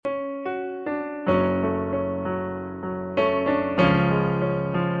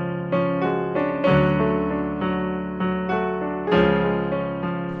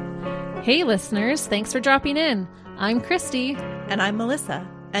Hey listeners, thanks for dropping in. I'm Christy. And I'm Melissa.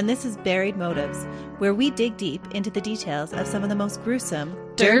 And this is Buried Motives, where we dig deep into the details of some of the most gruesome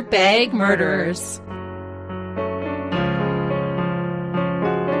dirtbag murderers.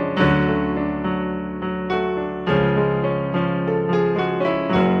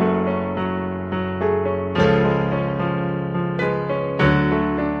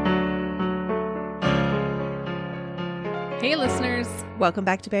 Hey listeners. Welcome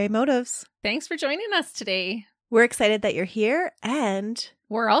back to Buried Motives. Thanks for joining us today. We're excited that you're here, and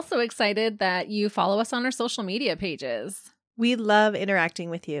we're also excited that you follow us on our social media pages. We love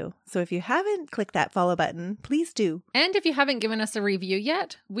interacting with you. So if you haven't clicked that follow button, please do. And if you haven't given us a review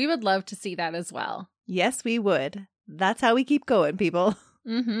yet, we would love to see that as well. Yes, we would. That's how we keep going, people.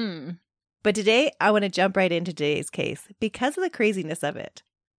 Mm-hmm. But today, I want to jump right into today's case because of the craziness of it.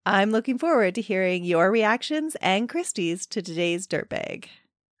 I'm looking forward to hearing your reactions and Christy's to today's dirtbag.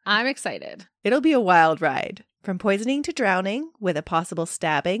 I'm excited. It'll be a wild ride. From poisoning to drowning, with a possible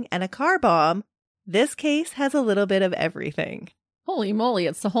stabbing and a car bomb, this case has a little bit of everything. Holy moly,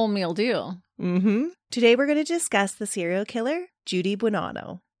 it's the whole meal deal. Mm-hmm. Today we're going to discuss the serial killer, Judy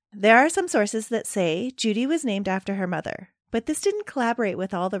Buenoano. There are some sources that say Judy was named after her mother, but this didn't collaborate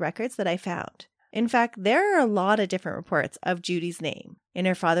with all the records that I found. In fact, there are a lot of different reports of Judy's name. In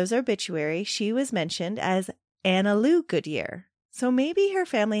her father's obituary, she was mentioned as Anna Lou Goodyear. So maybe her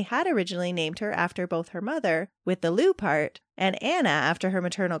family had originally named her after both her mother, with the Lou part, and Anna after her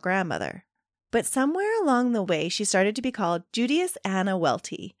maternal grandmother. But somewhere along the way, she started to be called Judias Anna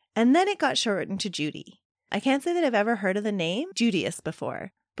Welty, and then it got shortened to Judy. I can't say that I've ever heard of the name Judias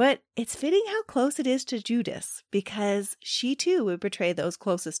before, but it's fitting how close it is to Judas, because she too would betray those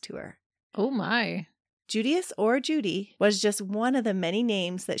closest to her. Oh my. Judias or Judy was just one of the many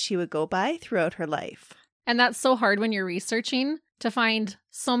names that she would go by throughout her life. And that's so hard when you're researching to find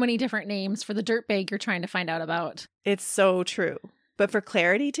so many different names for the dirtbag you're trying to find out about. It's so true. But for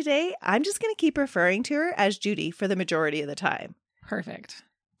clarity today, I'm just going to keep referring to her as Judy for the majority of the time. Perfect.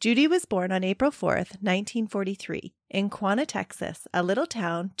 Judy was born on April 4th, 1943, in Quanah, Texas, a little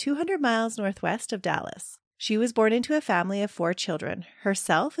town 200 miles northwest of Dallas. She was born into a family of 4 children,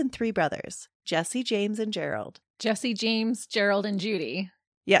 herself and 3 brothers, Jesse, James, and Gerald. Jesse, James, Gerald, and Judy.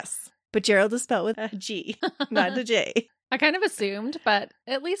 Yes, but Gerald is spelled with a G, not a J. I kind of assumed, but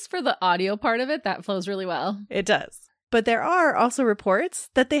at least for the audio part of it, that flows really well. It does. But there are also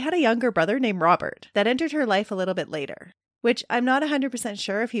reports that they had a younger brother named Robert that entered her life a little bit later, which I'm not 100%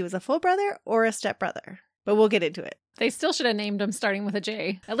 sure if he was a full brother or a stepbrother, but we'll get into it. They still should have named him starting with a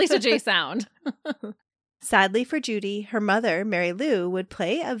J, at least a J sound. Sadly for Judy, her mother, Mary Lou, would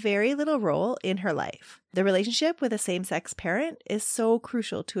play a very little role in her life. The relationship with a same-sex parent is so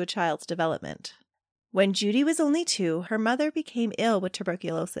crucial to a child's development. When Judy was only 2, her mother became ill with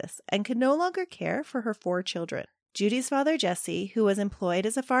tuberculosis and could no longer care for her 4 children. Judy's father, Jesse, who was employed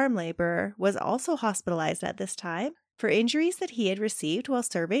as a farm laborer, was also hospitalized at this time for injuries that he had received while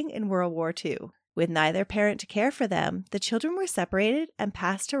serving in World War II. With neither parent to care for them, the children were separated and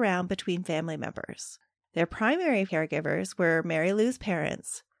passed around between family members. Their primary caregivers were Mary Lou's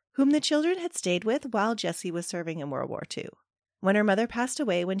parents, whom the children had stayed with while Jessie was serving in World War II. When her mother passed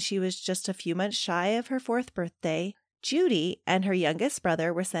away when she was just a few months shy of her 4th birthday, Judy and her youngest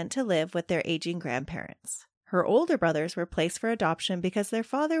brother were sent to live with their aging grandparents. Her older brothers were placed for adoption because their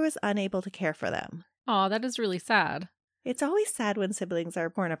father was unable to care for them. Aw, that is really sad. It's always sad when siblings are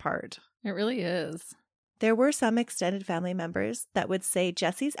torn apart. It really is. There were some extended family members that would say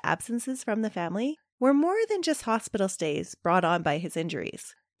Jesse's absences from the family were more than just hospital stays brought on by his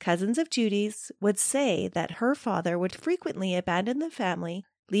injuries. Cousins of Judy's would say that her father would frequently abandon the family,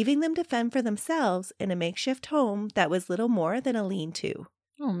 leaving them to fend for themselves in a makeshift home that was little more than a lean-to.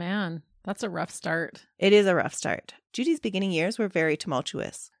 Oh man, that's a rough start. It is a rough start. Judy's beginning years were very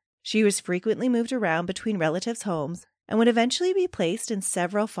tumultuous. She was frequently moved around between relatives' homes and would eventually be placed in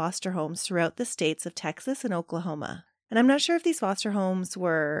several foster homes throughout the states of Texas and Oklahoma. And I'm not sure if these foster homes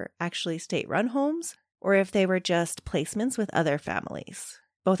were actually state-run homes or if they were just placements with other families.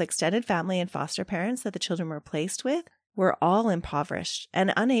 Both extended family and foster parents that the children were placed with were all impoverished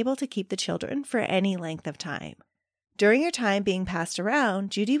and unable to keep the children for any length of time. During her time being passed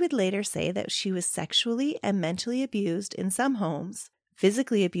around, Judy would later say that she was sexually and mentally abused in some homes,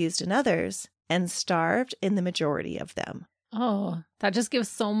 physically abused in others, and starved in the majority of them. Oh, that just gives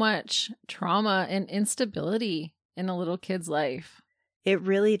so much trauma and instability in a little kid's life. It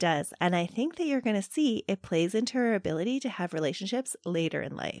really does. And I think that you're going to see it plays into her ability to have relationships later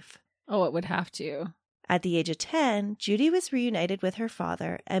in life. Oh, it would have to. At the age of 10, Judy was reunited with her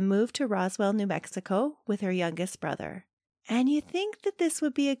father and moved to Roswell, New Mexico with her youngest brother. And you think that this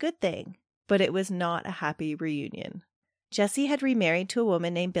would be a good thing. but it was not a happy reunion. Jessie had remarried to a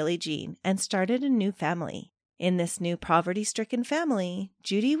woman named Billie Jean and started a new family. In this new poverty-stricken family,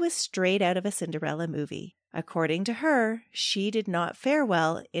 Judy was straight out of a Cinderella movie. According to her, she did not fare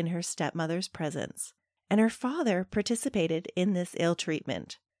well in her stepmother's presence, and her father participated in this ill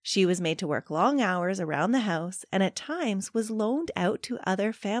treatment. She was made to work long hours around the house and at times was loaned out to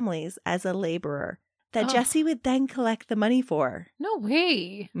other families as a laborer that Jessie would then collect the money for. No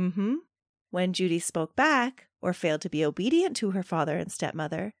way. When Judy spoke back or failed to be obedient to her father and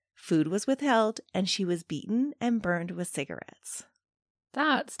stepmother, food was withheld and she was beaten and burned with cigarettes.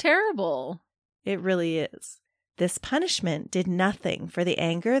 That's terrible. It really is. This punishment did nothing for the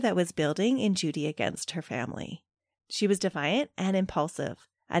anger that was building in Judy against her family. She was defiant and impulsive.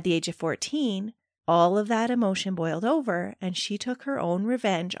 At the age of 14, all of that emotion boiled over and she took her own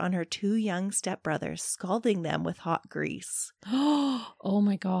revenge on her 2 young stepbrothers, scalding them with hot grease. Oh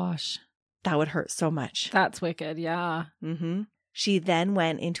my gosh. That would hurt so much. That's wicked, yeah. She then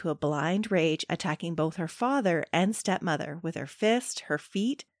went into a blind rage, attacking both her father and stepmother with her fist, her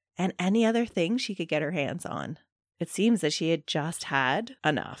feet, and any other thing she could get her hands on. It seems that she had just had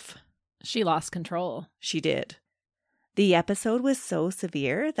enough. She lost control. She did. The episode was so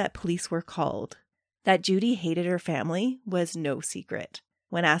severe that police were called. That Judy hated her family was no secret.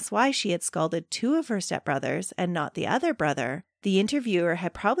 When asked why she had scalded 2 of her stepbrothers and not the other brother, the interviewer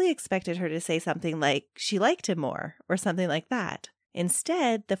had probably expected her to say something like she liked him more or something like that.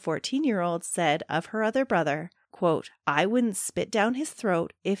 Instead, the 14-year-old said of her other brother, quote, "I wouldn't spit down his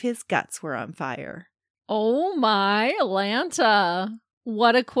throat if his guts were on fire." Oh my Atlanta.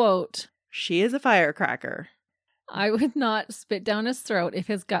 What a quote. She is a firecracker. I would not spit down his throat if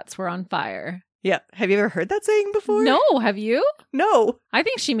his guts were on fire. Yeah. Have you ever heard that saying before? No, have you? No. I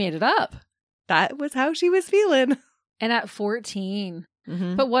think she made it up. That was how she was feeling. And at 14.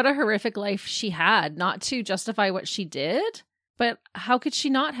 But what a horrific life she had, not to justify what she did, but how could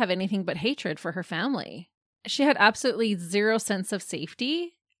she not have anything but hatred for her family? She had absolutely zero sense of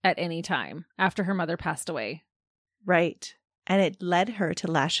safety at any time after her mother passed away. Right. And it led her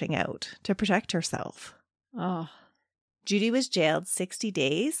to lashing out to protect herself. Oh. Judy was jailed 60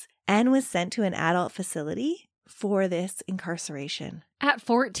 days and was sent to an adult facility for this incarceration. At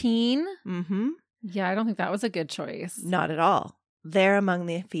 14? Mm-hmm. Yeah, I don't think that was a good choice. Not at all. There, among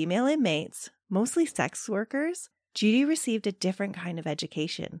the female inmates, mostly sex workers, Judy received a different kind of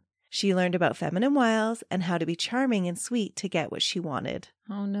education. She learned about feminine wiles and how to be charming and sweet to get what she wanted.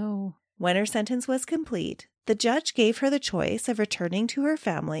 Oh, no. When her sentence was complete, the judge gave her the choice of returning to her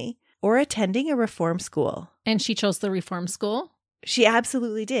family or attending a reform school. And she chose the reform school? She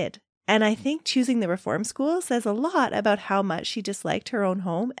absolutely did. And I think choosing the reform school says a lot about how much she disliked her own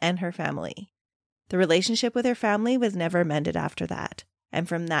home and her family. The relationship with her family was never mended after that. And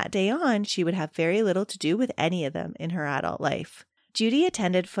from that day on, she would have very little to do with any of them in her adult life. Judy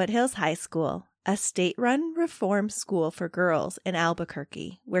attended Foothills High School, a state-run reform school for girls in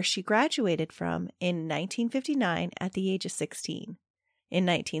Albuquerque, where she graduated from in 1959 at the age of 16. In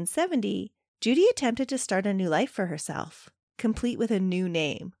 1970, Judy attempted to start a new life for herself, complete with a new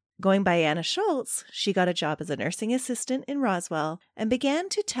name. Going by Anna Schultz, she got a job as a nursing assistant in Roswell and began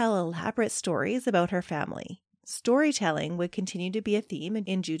to tell elaborate stories about her family. Storytelling would continue to be a theme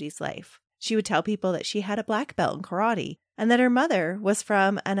in Judy's life. She would tell people that she had a black belt in karate and that her mother was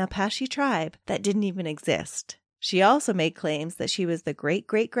from an Apache tribe that didn't even exist. She also made claims that she was the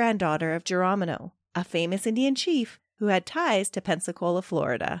great-great-granddaughter of Geronimo, a famous Indian chief who had ties to Pensacola,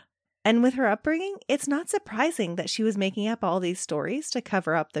 Florida. And with her upbringing, it's not surprising that she was making up all these stories to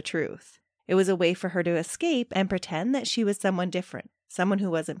cover up the truth. It was a way for her to escape and pretend that she was someone different, someone who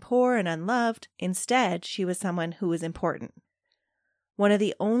wasn't poor and unloved. Instead, she was someone who was important. One of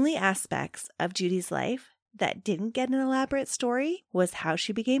the only aspects of Judy's life that didn't get an elaborate story was how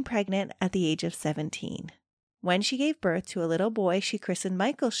she became pregnant at the age of 17. When she gave birth to a little boy she christened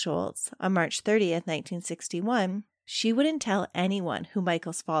Michael Schultz on March 30th, 1961, she wouldn't tell anyone who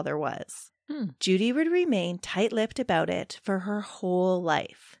Michael's father was. Judy would remain tight-lipped about it for her whole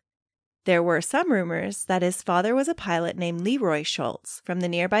life. There were some rumors that his father was a pilot named Leroy Schultz from the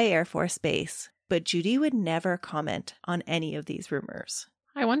nearby Air Force Base, but Judy would never comment on any of these rumors.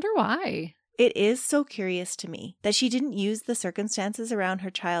 I wonder why. It is so curious to me that she didn't use the circumstances around her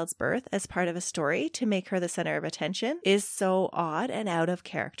child's birth as part of a story to make her the center of attention is so odd and out of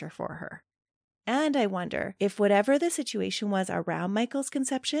character for her. And I wonder if whatever the situation was around Michael's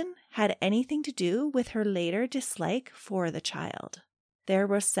conception had anything to do with her later dislike for the child. There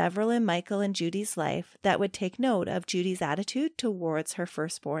were several in Michael and Judy's life that would take note of Judy's attitude towards her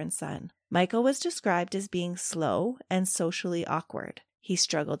firstborn son. Michael was described as being slow and socially awkward. He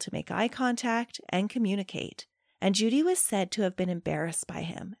struggled to make eye contact and communicate, and Judy was said to have been embarrassed by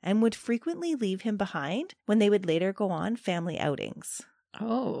him and would frequently leave him behind when they would later go on family outings.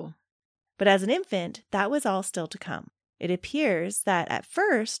 Oh. But as an infant, that was all still to come. It appears that at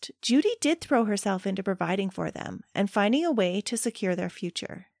first, Judy did throw herself into providing for them and finding a way to secure their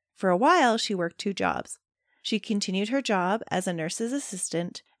future. For a while, she worked 2 jobs. She continued her job as a nurse's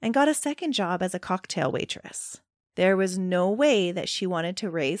assistant and got a second job as a cocktail waitress. There was no way that she wanted to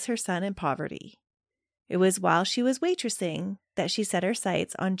raise her son in poverty. It was while she was waitressing that she set her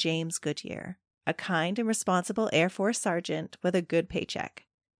sights on James Goodyear, a kind and responsible Air Force sergeant with a good paycheck.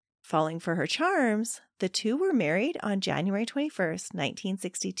 Falling for her charms, the two were married on January 21st,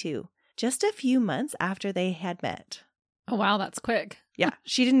 1962, just a few months after they had met. Oh, wow, that's quick. Yeah,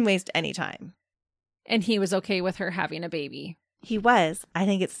 she didn't waste any time. And he was okay with her having a baby. He was. I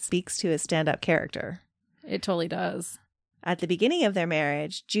think it speaks to his stand-up character. It totally does. At the beginning of their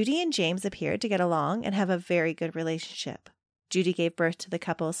marriage, Judy and James appeared to get along and have a very good relationship. Judy gave birth to the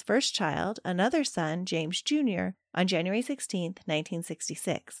couple's first child, another son, James Jr., on January 16th,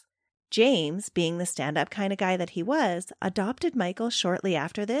 1966. James, being the stand-up kind of guy that he was, adopted Michael shortly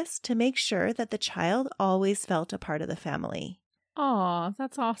after this to make sure that the child always felt a part of the family. Aw,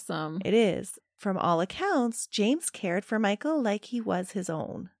 that's awesome. It is. From all accounts, James cared for Michael like he was his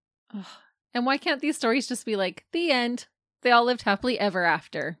own. Ugh. And why can't these stories just be like, the end? They all lived happily ever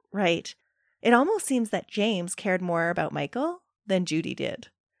after. Right. It almost seems that James cared more about Michael than Judy did.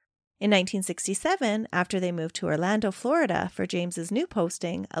 In 1967, after they moved to Orlando, Florida for James's new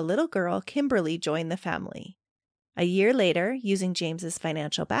posting, a little girl, Kimberly, joined the family. A year later, using James's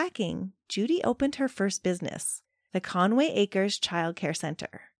financial backing, Judy opened her first business, the Conway Acres Child Care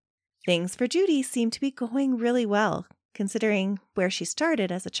Center. Things for Judy seemed to be going really well, considering where she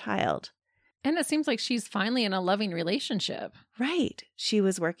started as a child. And it seems like she's finally in a loving relationship. Right. She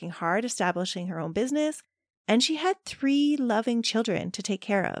was working hard establishing her own business, and she had 3 loving children to take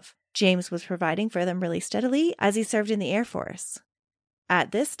care of. James was providing for them really steadily as he served in the Air Force.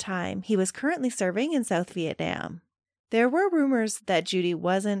 At this time, he was currently serving in South Vietnam. There were rumors that Judy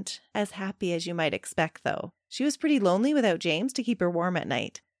wasn't as happy as you might expect, though. She was pretty lonely without James to keep her warm at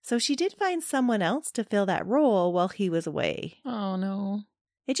night, so she did find someone else to fill that role while he was away. Oh, no.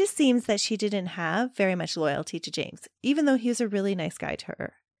 It just seems that she didn't have very much loyalty to James, even though he was a really nice guy to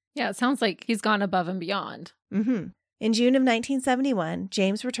her. Yeah, it sounds like he's gone above and beyond. Mm-hmm. In June of 1971,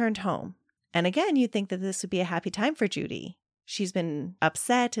 James returned home. And again, you'd think that this would be a happy time for Judy. She's been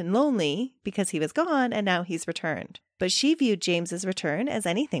upset and lonely because he was gone and now he's returned. But she viewed James's return as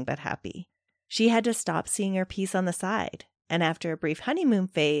anything but happy. She had to stop seeing her peace on the side. And after a brief honeymoon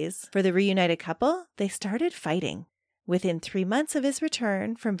phase for the reunited couple, they started fighting. Within 3 months of his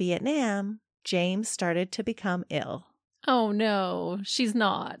return from Vietnam, James started to become ill. Oh, no, she's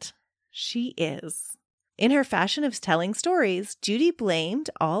not. She is. In her fashion of telling stories, Judy blamed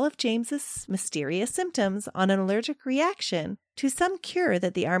all of James's mysterious symptoms on an allergic reaction to some cure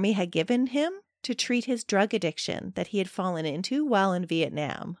that the Army had given him to treat his drug addiction that he had fallen into while in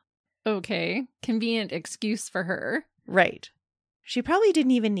Vietnam. Okay, convenient excuse for her. Right. She probably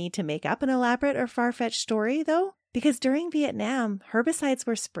didn't even need to make up an elaborate or far-fetched story, though, because during Vietnam, herbicides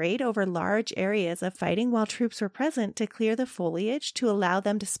were sprayed over large areas of fighting while troops were present to clear the foliage to allow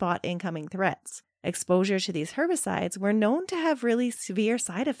them to spot incoming threats. Exposure to these herbicides were known to have really severe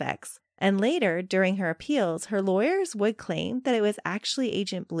side effects, and later, during her appeals, her lawyers would claim that it was actually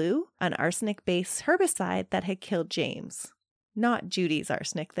Agent Blue, an arsenic-based herbicide that had killed James, not Judy's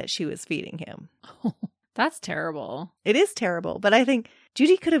arsenic that she was feeding him. That's terrible. It is terrible, but I think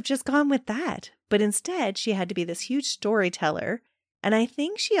Judy could have just gone with that. But instead, she had to be this huge storyteller, and I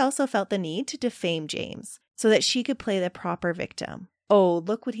think she also felt the need to defame James so that she could play the proper victim. Oh,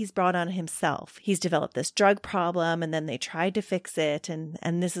 look what he's brought on himself. He's developed this drug problem, and then they tried to fix it, and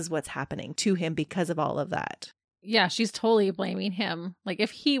this is what's happening to him because of all of that. Yeah, she's totally blaming him. Like,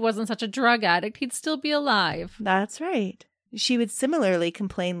 if he wasn't such a drug addict, he'd still be alive. That's right. She would similarly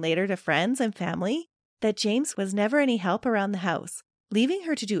complain later to friends and family that James was never any help around the house, leaving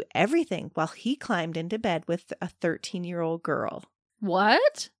her to do everything while he climbed into bed with a 13-year-old girl.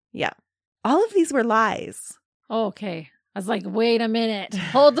 What? Yeah. All of these were lies. Okay. I was like, wait a minute.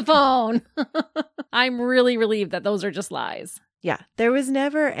 Hold the phone. I'm really relieved that those are just lies. Yeah. There was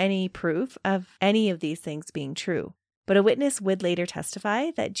never any proof of any of these things being true. But a witness would later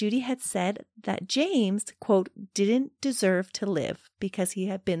testify that Judy had said that James, quote, didn't deserve to live because he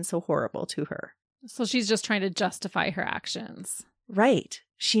had been so horrible to her. So she's just trying to justify her actions. Right.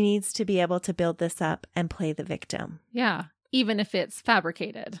 She needs to be able to build this up and play the victim. Yeah. Even if it's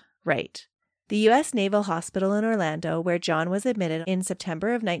fabricated. Right. The U.S. Naval Hospital in Orlando, where John was admitted in September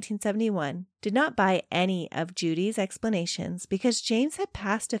of 1971, did not buy any of Judy's explanations because James had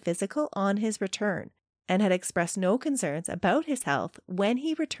passed a physical on his return and had expressed no concerns about his health when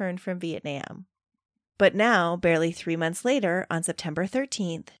he returned from Vietnam. But now, barely 3 months later, on September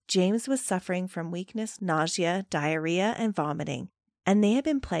 13th, James was suffering from weakness, nausea, diarrhea, and vomiting, and they had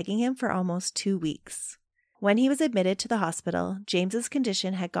been plaguing him for almost 2 weeks. When he was admitted to the hospital, James's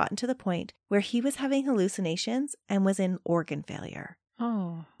condition had gotten to the point where he was having hallucinations and was in organ failure.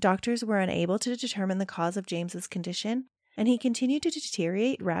 Oh. Doctors were unable to determine the cause of James's condition, and he continued to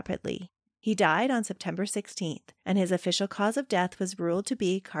deteriorate rapidly. He died on September 16th, and his official cause of death was ruled to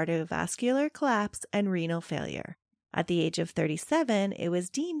be cardiovascular collapse and renal failure. At the age of 37, it was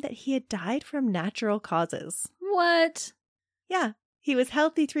deemed that he had died from natural causes. What? Yeah. He was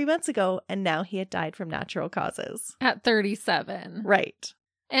healthy 3 months ago, and now he had died from natural causes. At 37. Right.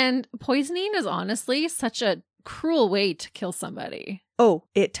 And poisoning is honestly such a cruel way to kill somebody. Oh,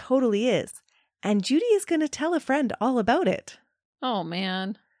 it totally is. And Judy is going to tell a friend all about it. Oh,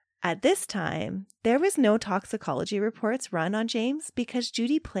 man. At this time, there was no toxicology reports run on James because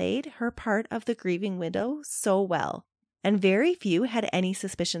Judy played her part of the grieving widow so well, and very few had any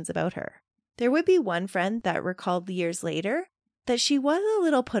suspicions about her. There would be one friend that recalled years later that she was a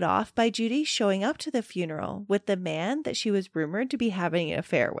little put off by Judy showing up to the funeral with the man that she was rumored to be having an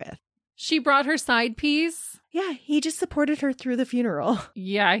affair with. She brought her side piece? Yeah, he just supported her through the funeral.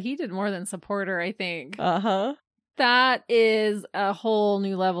 Yeah, he did more than support her, I think. Uh-huh. That is a whole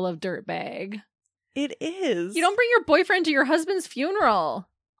new level of dirtbag. It is. You don't bring your boyfriend to your husband's funeral.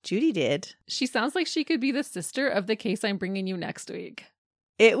 Judy did. She sounds like she could be the sister of the case I'm bringing you next week.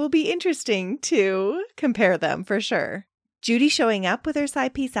 It will be interesting to compare them for sure. Judy showing up with her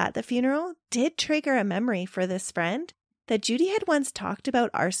side piece at the funeral did trigger a memory for this friend that Judy had once talked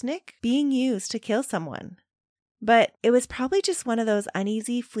about arsenic being used to kill someone. But it was probably just one of those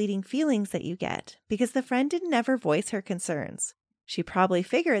uneasy, fleeting feelings that you get because the friend didn't ever voice her concerns. She probably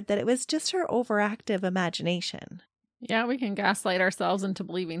figured that it was just her overactive imagination. Yeah, we can gaslight ourselves into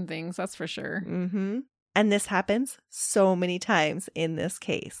believing things, that's for sure. Mm-hmm. And this happens so many times in this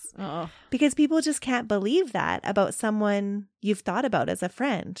case. Oh. Because people just can't believe that about someone you've thought about as a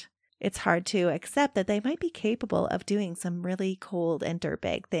friend. It's hard to accept that they might be capable of doing some really cold and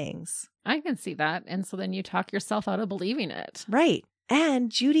dirtbag things. I can see that. And so then you talk yourself out of believing it. Right. And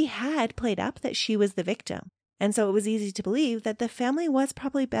Judy had played up that she was the victim. And so it was easy to believe that the family was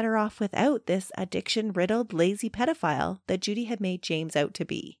probably better off without this addiction-riddled, lazy pedophile that Judy had made James out to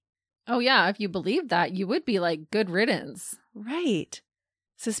be. Oh, yeah. If you believed that, you would be like, good riddance. Right.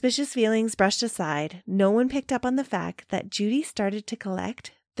 Suspicious feelings brushed aside, no one picked up on the fact that Judy started to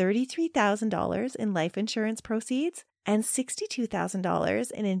collect $33,000 in life insurance proceeds and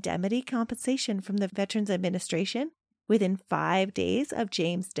 $62,000 in indemnity compensation from the Veterans Administration within 5 days of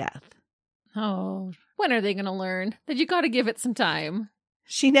James' death. Oh, when are they going to learn that you got to give it some time?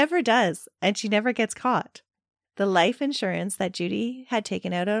 She never does, and she never gets caught. The life insurance that Judy had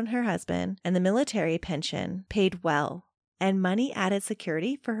taken out on her husband and the military pension paid well, and money added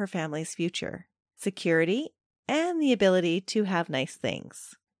security for her family's future. Security and the ability to have nice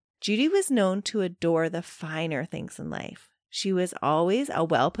things. Judy was known to adore the finer things in life. She was always a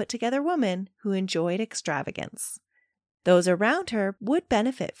well-put-together woman who enjoyed extravagance. Those around her would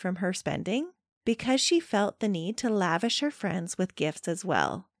benefit from her spending because she felt the need to lavish her friends with gifts as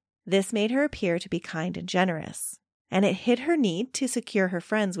well. This made her appear to be kind and generous, and it hid her need to secure her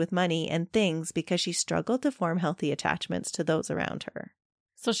friends with money and things because she struggled to form healthy attachments to those around her.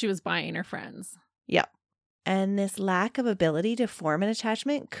 So she was buying her friends. Yep. And this lack of ability to form an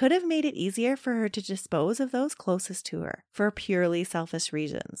attachment could have made it easier for her to dispose of those closest to her for purely selfish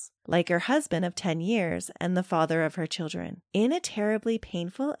reasons, like her husband of 10 years and the father of her children, in a terribly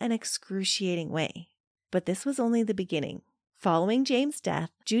painful and excruciating way. But this was only the beginning. Following James'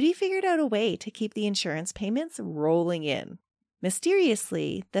 death, Judy figured out a way to keep the insurance payments rolling in.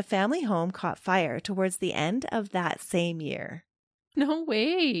 Mysteriously, the family home caught fire towards the end of that same year. No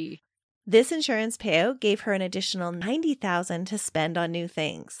way. This insurance payout gave her an additional $90,000 to spend on new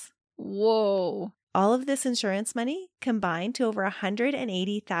things. Whoa. All of this insurance money combined to over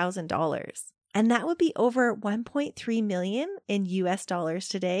 $180,000. And that would be over $1.3 million in US dollars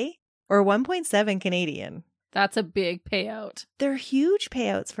today, or 1.7 Canadian. That's a big payout. They're huge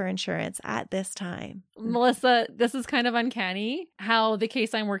payouts for insurance at this time. Melissa, this is kind of uncanny how the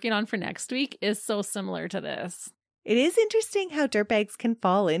case I'm working on for next week is so similar to this. It is interesting how dirtbags can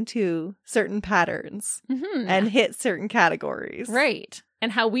fall into certain patterns and hit certain categories. Right.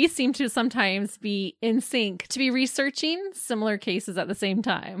 And how we seem to sometimes be in sync to be researching similar cases at the same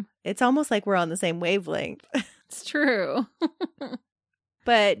time. It's almost like we're on the same wavelength. It's true.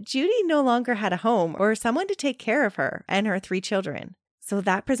 But Judy no longer had a home or someone to take care of her and her 3 children. So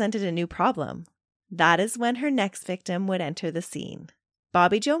that presented a new problem. That is when her next victim would enter the scene.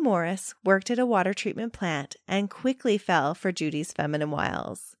 Bobby Joe Morris worked at a water treatment plant and quickly fell for Judy's feminine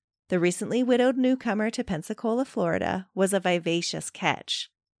wiles. The recently widowed newcomer to Pensacola, Florida, was a vivacious catch.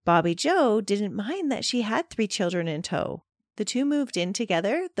 Bobby Joe didn't mind that she had 3 children in tow. The two moved in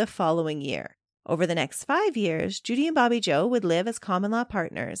together the following year. Over the next 5 years, Judy and Bobby Joe would live as common-law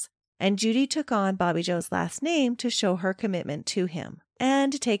partners, and Judy took on Bobby Joe's last name to show her commitment to him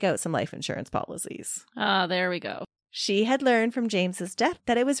and to take out some life insurance policies. Ah, there we go. She had learned from James's death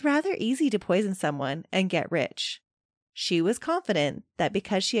that it was rather easy to poison someone and get rich. She was confident that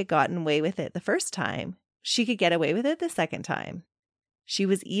because she had gotten away with it the first time, she could get away with it the second time. She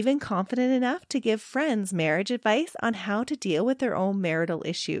was even confident enough to give friends marriage advice on how to deal with their own marital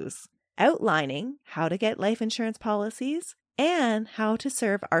issues, outlining how to get life insurance policies and how to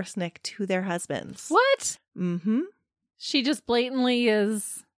serve arsenic to their husbands. What? Mm-hmm. She just blatantly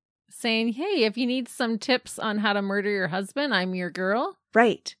is saying, hey, if you need some tips on how to murder your husband, I'm your girl.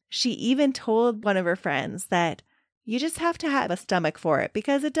 Right. She even told one of her friends that you just have to have a stomach for it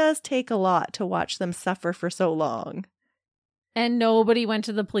because it does take a lot to watch them suffer for so long. And nobody went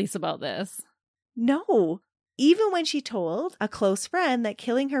to the police about this. No. Even when she told a close friend that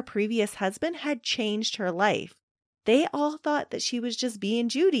killing her previous husband had changed her life, they all thought that she was just being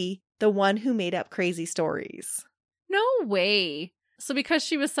Judy, the one who made up crazy stories. No way. So because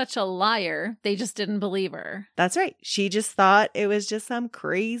she was such a liar, they just didn't believe her. That's right. She just thought it was just some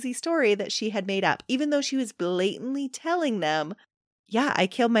crazy story that she had made up, even though she was blatantly telling them, yeah, I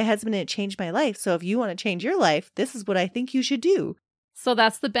killed my husband and it changed my life. So if you want to change your life, this is what I think you should do. So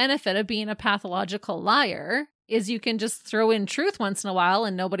that's the benefit of being a pathological liar, is you can just throw in truth once in a while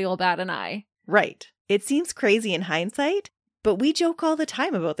and nobody will bat an eye. Right. It seems crazy in hindsight, but we joke all the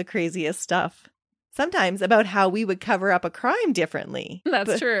time about the craziest stuff. Sometimes about how we would cover up a crime differently.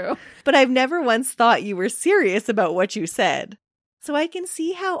 That's true. But I've never once thought you were serious about what you said. So I can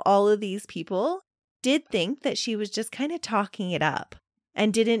see how all of these people did think that she was just kind of talking it up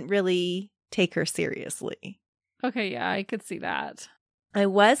and didn't really take her seriously. Okay, yeah, I could see that. I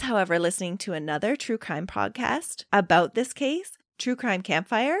was, however, listening to another true crime podcast about this case, True Crime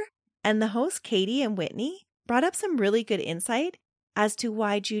Campfire, and the hosts Katie and Whitney brought up some really good insight as to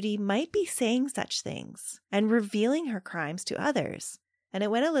why Judy might be saying such things and revealing her crimes to others. And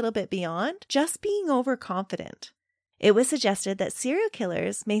it went a little bit beyond just being overconfident. It was suggested that serial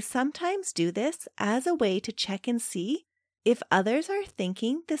killers may sometimes do this as a way to check and see if others are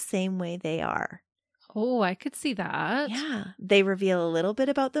thinking the same way they are. Oh, I could see that. Yeah, they reveal a little bit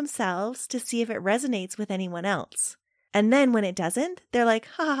about themselves to see if it resonates with anyone else. And then when it doesn't, they're like,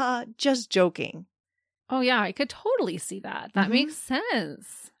 ha, just joking. Oh, yeah, I could totally see that. That makes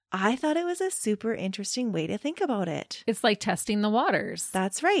sense. I thought it was a super interesting way to think about it. It's like testing the waters.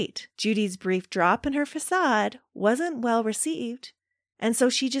 That's right. Judy's brief drop in her facade wasn't well received, and so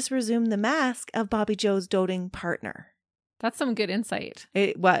she just resumed the mask of Bobby Joe's doting partner. That's some good insight.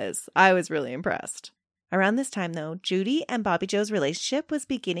 It was. I was really impressed. Around this time, though, Judy and Bobby Joe's relationship was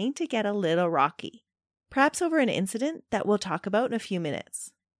beginning to get a little rocky. Perhaps over an incident that we'll talk about in a few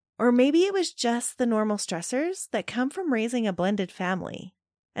minutes. Or maybe it was just the normal stressors that come from raising a blended family.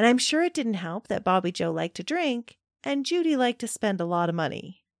 And I'm sure it didn't help that Bobby Joe liked to drink and Judy liked to spend a lot of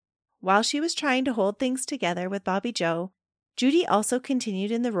money. While she was trying to hold things together with Bobby Joe, Judy also continued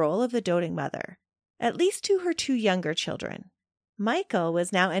in the role of the doting mother, at least to her 2 younger children. Michael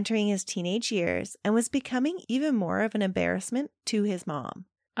was now entering his teenage years and was becoming even more of an embarrassment to his mom.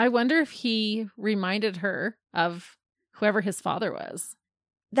 I wonder if he reminded her of whoever his father was.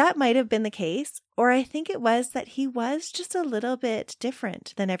 That might have been the case, or I think it was that he was just a little bit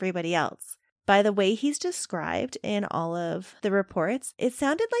different than everybody else. By the way he's described in all of the reports, it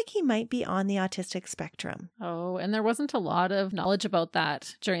sounded like he might be on the autistic spectrum. Oh, and there wasn't a lot of knowledge about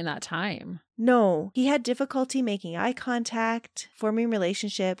that during that time. No, he had difficulty making eye contact, forming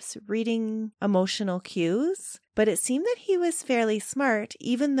relationships, reading emotional cues, but it seemed that he was fairly smart,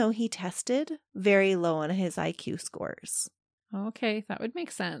 even though he tested very low on his IQ scores. Okay, that would make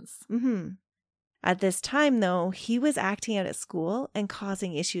sense. At this time, though, he was acting out at school and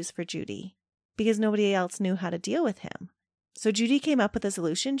causing issues for Judy because nobody else knew how to deal with him. So Judy came up with a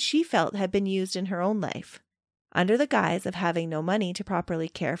solution she felt had been used in her own life. Under the guise of having no money to properly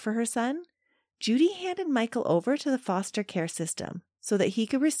care for her son, Judy handed Michael over to the foster care system so that he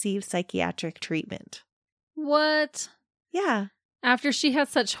could receive psychiatric treatment. What? Yeah. After she had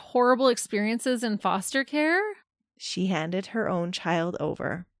such horrible experiences in foster care? She handed her own child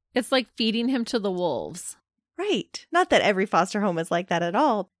over. It's like feeding him to the wolves. Right. Not that every foster home is like that at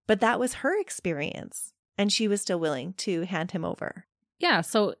all, but that was her experience. And she was still willing to hand him over. Yeah,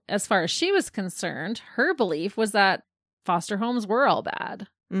 so as far as she was concerned, her belief was that foster homes were all bad.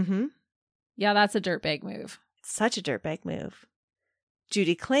 Mm-hmm. Yeah, that's a dirtbag move. Such a dirtbag move.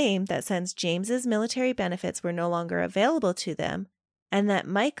 Judy claimed that since James's military benefits were no longer available to them, and that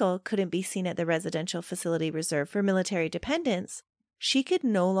Michael couldn't be seen at the residential facility reserved for military dependents, she could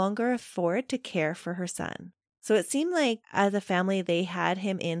no longer afford to care for her son. So it seemed like as a family, they had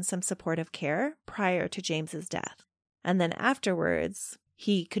him in some supportive care prior to James's death. And then afterwards,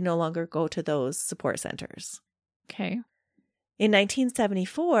 he could no longer go to those support centers. Okay. In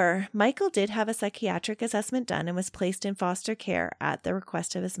 1974, Michael did have a psychiatric assessment done and was placed in foster care at the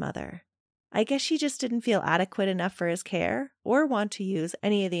request of his mother. I guess she just didn't feel adequate enough for his care or want to use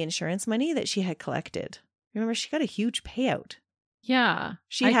any of the insurance money that she had collected. Remember, she got a huge payout. Yeah.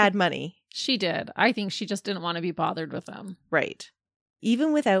 She had money. She did. I think she just didn't want to be bothered with them. Right.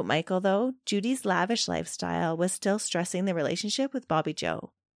 Even without Michael, though, Judy's lavish lifestyle was still stressing the relationship with Bobby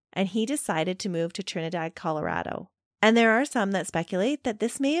Joe, and he decided to move to Trinidad, Colorado. And there are some that speculate that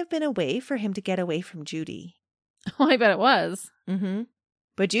this may have been a way for him to get away from Judy. Oh, I bet it was. Mm-hmm.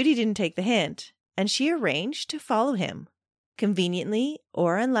 But Judy didn't take the hint, and she arranged to follow him. Conveniently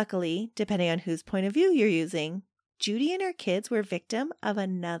or unluckily, depending on whose point of view you're using, Judy and her kids were victim of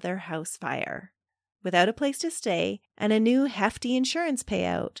another house fire. Without a place to stay and a new hefty insurance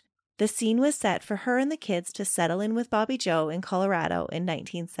payout, the scene was set for her and the kids to settle in with Bobby Joe in Colorado in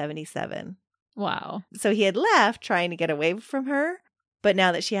 1977. Wow. So he had left trying to get away from her, but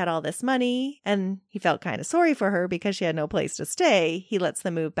now that she had all this money and he felt kind of sorry for her because she had no place to stay, he lets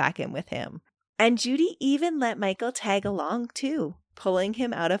them move back in with him. And Judy even let Michael tag along too, pulling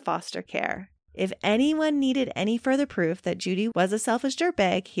him out of foster care. If anyone needed any further proof that Judy was a selfish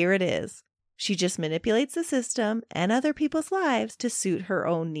dirtbag, here it is. She just manipulates the system and other people's lives to suit her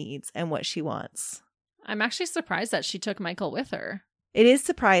own needs and what she wants. I'm actually surprised that she took Michael with her. It is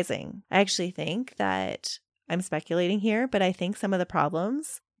surprising. I actually think that, I'm speculating here, but I think some of the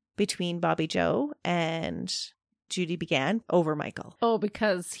problems between Bobby Joe and Judy began over Michael. Oh,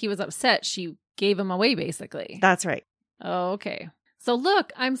 because he was upset. She gave him away, basically. That's right. Oh, okay. So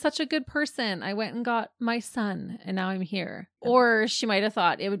look, I'm such a good person. I went and got my son and now I'm here. Or she might have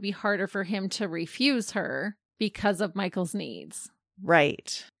thought it would be harder for him to refuse her because of Michael's needs.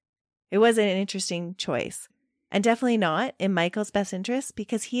 Right. It was an interesting choice. And definitely not in Michael's best interest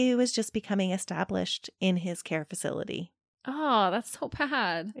because he was just becoming established in his care facility. Oh, that's so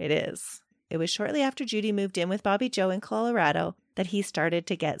bad. It is. It was shortly after Judy moved in with Bobby Joe in Colorado that he started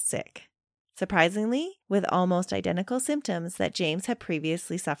to get sick. Surprisingly, with almost identical symptoms that James had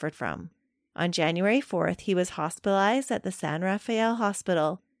previously suffered from. On January 4th, he was hospitalized at the San Rafael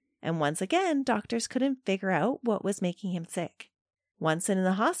Hospital, and once again, doctors couldn't figure out what was making him sick. Once in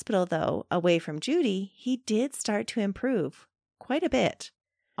the hospital, though, away from Judy, he did start to improve quite a bit.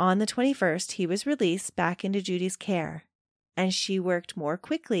 On the 21st, he was released back into Judy's care, and she worked more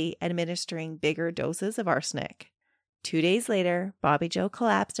quickly, administering bigger doses of arsenic. 2 days later, Bobby Joe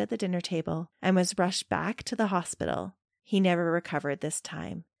collapsed at the dinner table and was rushed back to the hospital. He never recovered this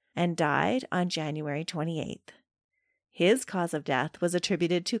time and died on January 28th. His cause of death was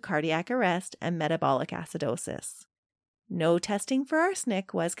attributed to cardiac arrest and metabolic acidosis. No testing for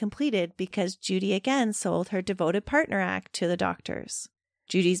arsenic was completed because Judy again sold her devoted partner act to the doctors.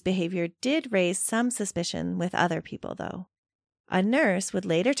 Judy's behavior did raise some suspicion with other people, though. A nurse would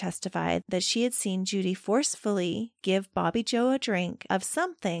later testify that she had seen Judy forcefully give Bobby Joe a drink of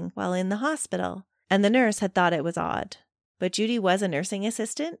something while in the hospital, and the nurse had thought it was odd. But Judy was a nursing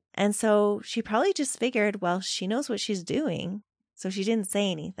assistant, and so she probably just figured, well, she knows what she's doing, so she didn't say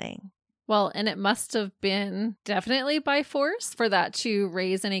anything. Well, and it must have been definitely by force for that to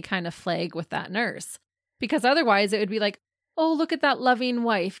raise any kind of flag with that nurse. Because otherwise it would be like, oh, look at that loving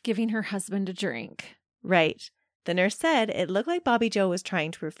wife giving her husband a drink. Right. The nurse said it looked like Bobby Joe was trying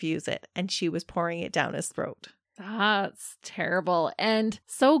to refuse it, and she was pouring it down his throat. That's terrible. And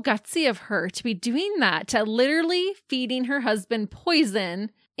so gutsy of her to be doing that, to literally feeding her husband poison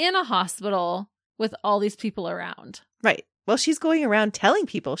in a hospital with all these people around. Right. Well, she's going around telling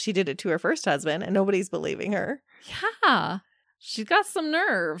people she did it to her first husband, and nobody's believing her. Yeah. She's got some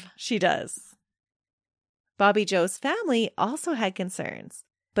nerve. She does. Bobby Joe's family also had concerns,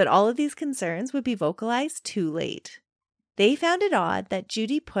 but all of these concerns would be vocalized too late. They found it odd that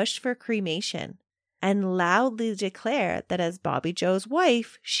Judy pushed for cremation and loudly declared that as Bobby Joe's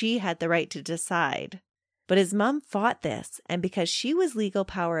wife, she had the right to decide. But his mom fought this, and because she was legal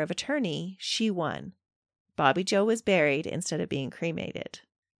power of attorney, she won. Bobby Joe was buried instead of being cremated.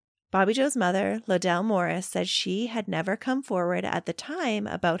 Bobby Joe's mother, Lodell Morris, said she had never come forward at the time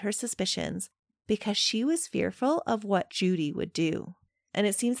about her suspicions because she was fearful of what Judy would do. And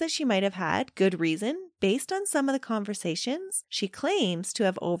it seems that she might have had good reason based on some of the conversations she claims to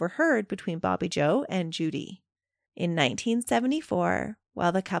have overheard between Bobby Joe and Judy. In 1974,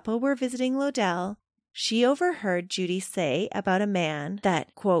 while the couple were visiting Lodell, she overheard Judy say about a man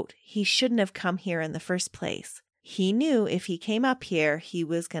that, quote, he shouldn't have come here in the first place. He knew if he came up here, he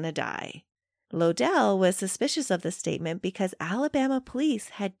was going to die. Lodell was suspicious of this statement because Alabama police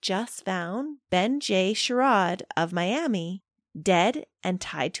had just found Ben J. Sherrod of Miami dead and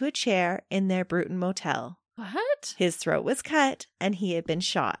tied to a chair in their Bruton motel. What? His throat was cut and he had been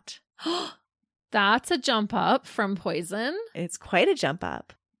shot. That's a jump up from poison. It's quite a jump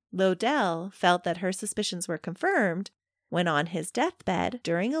up. Lodell felt that her suspicions were confirmed when on his deathbed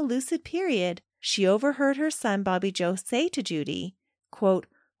during a lucid period, she overheard her son Bobby Joe say to Judy, quote,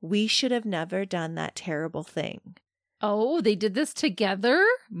 we should have never done that terrible thing. Oh, they did this together?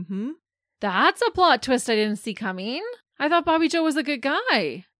 Mm-hmm. That's a plot twist I didn't see coming. I thought Bobby Joe was a good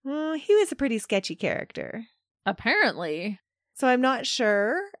guy. Well, he was a pretty sketchy character. Apparently. So I'm not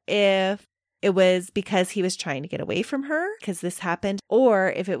sure if it was because he was trying to get away from her because this happened,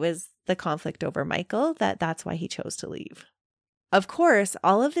 or if it was the conflict over Michael that's why he chose to leave. Of course,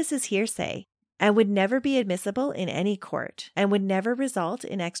 all of this is hearsay and would never be admissible in any court and would never result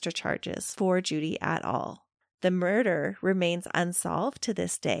in extra charges for Judy at all. The murder remains unsolved to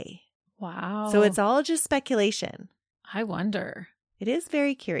this day. Wow. So it's all just speculation. I wonder. It is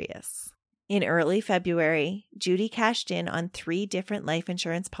very curious. In early February, Judy cashed in on 3 different life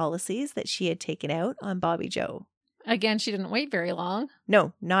insurance policies that she had taken out on Bobby Joe. Again, she didn't wait very long.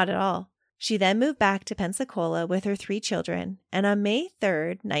 No, not at all. She then moved back to Pensacola with her 3 children, and on May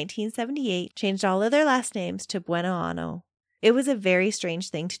 3rd, 1978, changed all of their last names to Buenoano. It was a very strange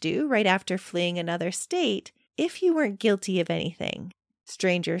thing to do right after fleeing another state if you weren't guilty of anything.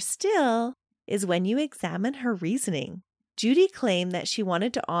 Stranger still is when you examine her reasoning. Judy claimed that she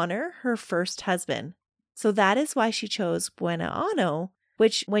wanted to honor her first husband. So that is why she chose Buenoano,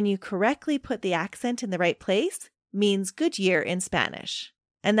 which, when you correctly put the accent in the right place, means good year in Spanish.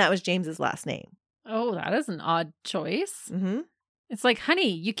 And that was James's last name. Oh, that is an odd choice. Mm-hmm. It's like,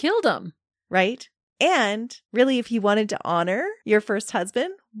 honey, you killed him. Right? And really, if you wanted to honor your first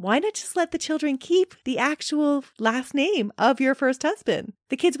husband, why not just let the children keep the actual last name of your first husband?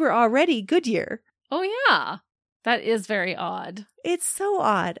 The kids were already Goodyear. Oh, yeah. That is very odd. It's so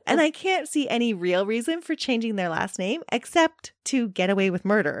odd. And I can't see any real reason for changing their last name except to get away with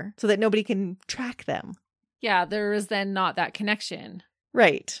murder so that nobody can track them. Yeah, there is then not that connection.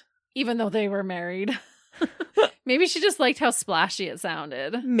 Right. Even though they were married. Maybe she just liked how splashy it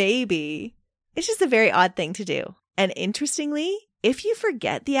sounded. Maybe. It's just a very odd thing to do. And interestingly, if you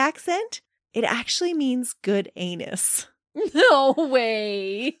forget the accent, it actually means good anus. No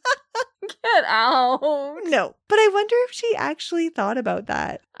way. Get out. No, but I wonder if she actually thought about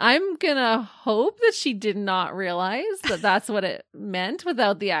that. I'm gonna hope that she did not realize that that's what it meant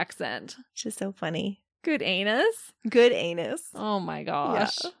without the accent. It's just so funny. Good anus? Good anus. Oh my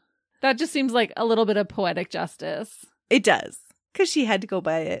gosh. Yeah. That just seems like a little bit of poetic justice. It does, because she had to go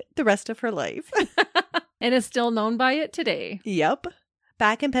by it the rest of her life. And is still known by it today. Yep.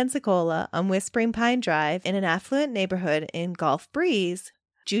 Back in Pensacola on Whispering Pine Drive in an affluent neighborhood in Gulf Breeze,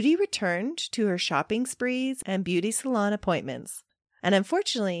 Judy returned to her shopping sprees and beauty salon appointments. And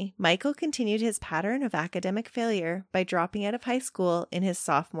unfortunately, Michael continued his pattern of academic failure by dropping out of high school in his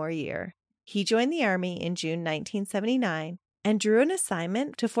sophomore year. He joined the Army in June 1979 and drew an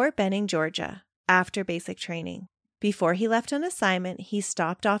assignment to Fort Benning, Georgia, after basic training. Before he left on assignment, he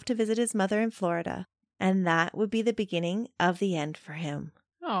stopped off to visit his mother in Florida, and that would be the beginning of the end for him.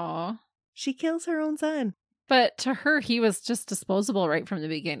 Aw. She kills her own son. But to her, he was just disposable right from the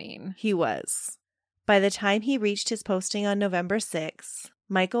beginning. He was. By the time he reached his posting on November 6th,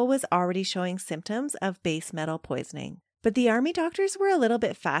 Michael was already showing symptoms of base metal poisoning. But the Army doctors were a little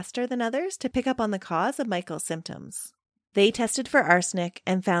bit faster than others to pick up on the cause of Michael's symptoms. They tested for arsenic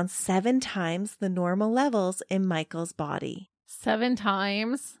and found 7 times the normal levels in Michael's body. 7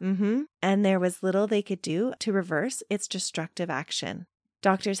 times? Mm-hmm. And there was little they could do to reverse its destructive action.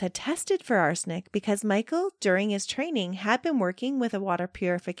 Doctors had tested for arsenic because Michael, during his training, had been working with a water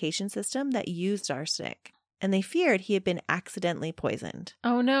purification system that used arsenic, and they feared he had been accidentally poisoned.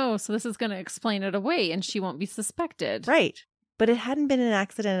 Oh no, so this is going to explain it away and she won't be suspected. Right. But it hadn't been an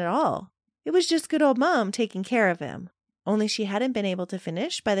accident at all. It was just good old Mom taking care of him. only she hadn't been able to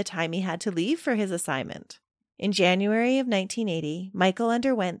finish by the time he had to leave for his assignment. In January of 1980, Michael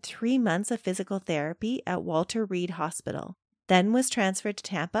underwent 3 months of physical therapy at Walter Reed Hospital, then was transferred to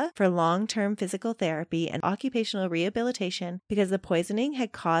Tampa for long-term physical therapy and occupational rehabilitation because the poisoning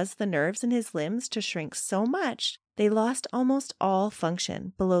had caused the nerves in his limbs to shrink so much they lost almost all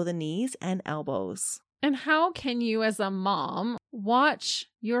function below the knees and elbows. And how can you as a mom watch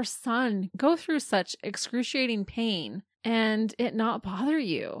your son go through such excruciating pain and it not bother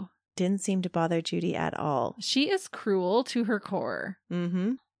you? Didn't seem to bother Judy at all. She is cruel to her core.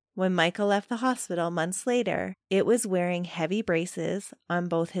 When Michael left the hospital months later, it was wearing heavy braces on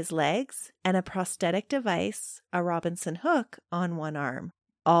both his legs and a prosthetic device, a Robinson hook, on one arm.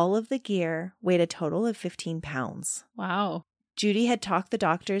 All of the gear weighed a total of 15 pounds. Wow. Judy had talked the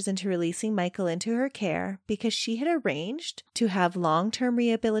doctors into releasing Michael into her care because she had arranged to have long-term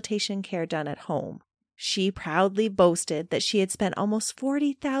rehabilitation care done at home. She proudly boasted that she had spent almost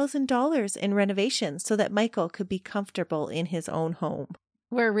 $40,000 in renovations so that Michael could be comfortable in his own home.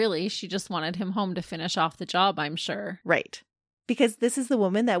 Where really, she just wanted him home to finish off the job, I'm sure. Right. Because this is the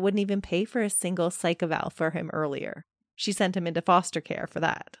woman that wouldn't even pay for a single psych eval for him earlier. She sent him into foster care for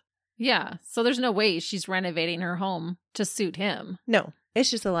that. Yeah, so there's no way she's renovating her home to suit him. No, it's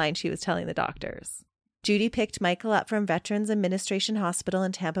just a line she was telling the doctors. Judy picked Michael up from Veterans Administration Hospital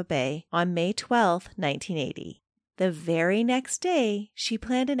in Tampa Bay on May 12, 1980. The very next day, she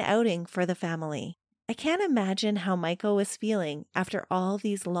planned an outing for the family. I can't imagine how Michael was feeling after all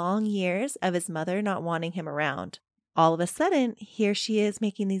these long years of his mother not wanting him around. All of a sudden, here she is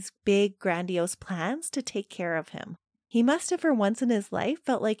making these big, grandiose plans to take care of him. He must have for once in his life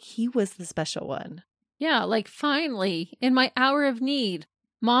felt like he was the special one. Yeah, like finally, in my hour of need,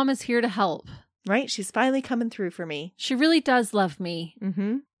 Mom is here to help. Right? She's finally coming through for me. She really does love me.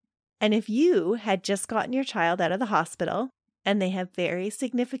 And if you had just gotten your child out of the hospital and they have very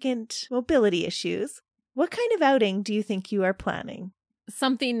significant mobility issues, what kind of outing do you think you are planning?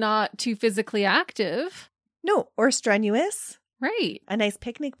 Something not too physically active. No, or strenuous. Right. A nice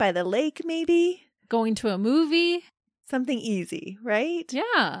picnic by the lake, maybe. Going to a movie. Something easy, right?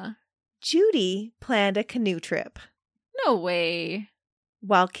 Yeah. Judy planned a canoe trip. No way.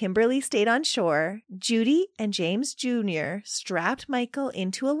 While Kimberly stayed on shore, Judy and James Jr. strapped Michael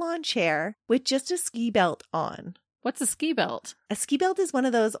into a lawn chair with just a ski belt on. What's a ski belt? A ski belt is one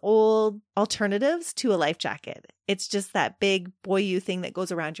of those old alternatives to a life jacket. It's just that big boyu thing that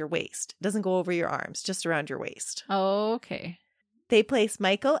goes around your waist. It doesn't go over your arms, just around your waist. Oh, okay. They placed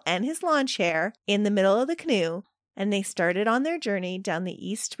Michael and his lawn chair in the middle of the canoe, and they started on their journey down the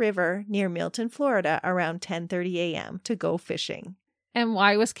East River near Milton, Florida around 10:30 a.m. to go fishing. And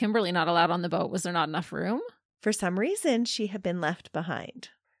why was Kimberly not allowed on the boat? Was there not enough room? For some reason, she had been left behind.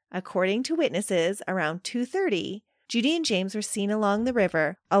 According to witnesses, around 2:30, Judy and James were seen along the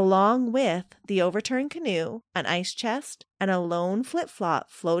river, along with the overturned canoe, an ice chest, and a lone flip-flop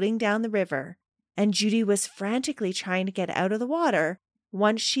floating down the river. And Judy was frantically trying to get out of the water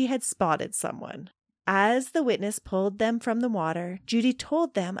once she had spotted someone. As the witness pulled them from the water, Judy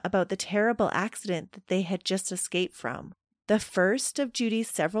told them about the terrible accident that they had just escaped from. The first of Judy's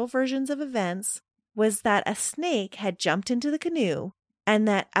several versions of events was that a snake had jumped into the canoe, and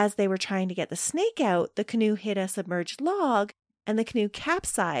that as they were trying to get the snake out, the canoe hit a submerged log, and the canoe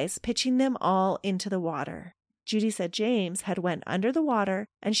capsized, pitching them all into the water. Judy said James had went under the water,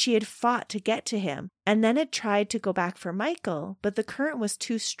 and she had fought to get to him, and then had tried to go back for Michael, but the current was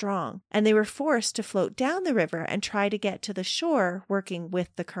too strong, and they were forced to float down the river and try to get to the shore working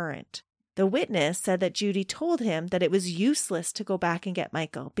with the current. The witness said that Judy told him that it was useless to go back and get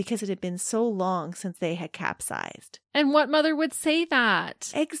Michael because it had been so long since they had capsized. And what mother would say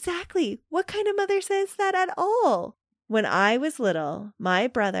that? Exactly. What kind of mother says that at all? When I was little, my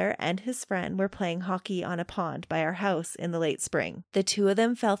brother and his friend were playing hockey on a pond by our house in the late spring. The two of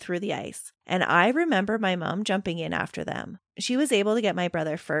them fell through the ice, and I remember my mom jumping in after them. She was able to get my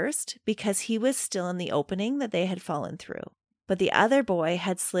brother first because he was still in the opening that they had fallen through. But the other boy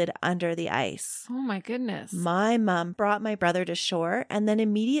had slid under the ice. Oh my goodness. My mom brought my brother to shore and then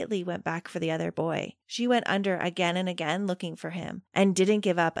immediately went back for the other boy. She went under again and again looking for him and didn't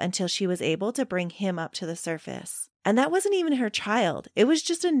give up until she was able to bring him up to the surface. And that wasn't even her child. It was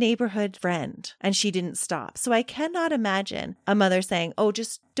just a neighborhood friend, and she didn't stop. So I cannot imagine a mother saying, "Oh,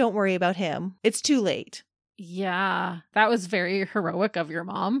 just don't worry about him. It's too late." Yeah, that was very heroic of your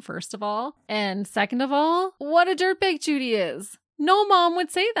mom, first of all. And second of all, what a dirtbag Judy is. No mom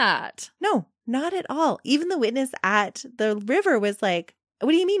would say that. No, not at all. Even the witness at the river was like,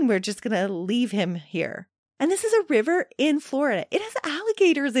 "What do you mean we're just going to leave him here?" And this is a river in Florida. It has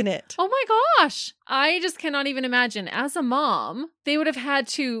alligators in it. Oh my gosh. I just cannot even imagine. As a mom, they would have had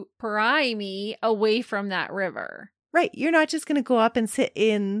to pry me away from that river. Right. You're not just going to go up and sit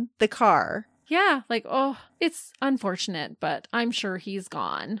in the car. Yeah. Like, oh, it's unfortunate, but I'm sure he's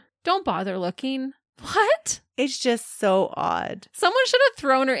gone. Don't bother looking. What? It's just so odd. Someone should have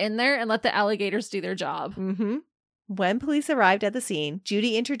thrown her in there and let the alligators do their job. Mm-hmm. When police arrived at the scene,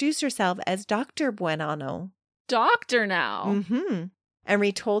 Judy introduced herself as Dr. Buenoano. Doctor now. Mm-hmm. And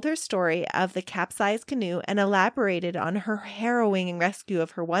retold her story of the capsized canoe and elaborated on her harrowing rescue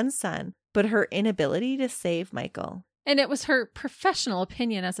of her one son, but her inability to save Michael. And it was her professional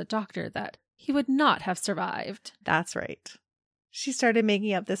opinion as a doctor that he would not have survived. That's right. She started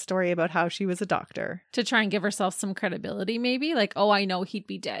making up this story about how she was a doctor. To try and give herself some credibility, maybe? Like, oh, I know he'd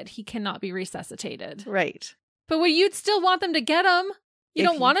be dead. He cannot be resuscitated. Right. But you'd still want them to get him. You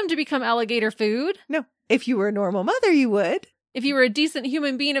don't want him to become alligator food. No. If you were a normal mother, you would. If you were a decent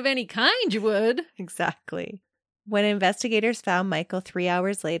human being of any kind, you would. Exactly. When investigators found Michael 3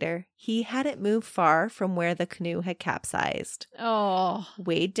 hours later, he hadn't moved far from where the canoe had capsized. Oh.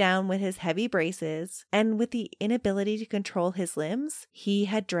 Weighed down with his heavy braces and with the inability to control his limbs, he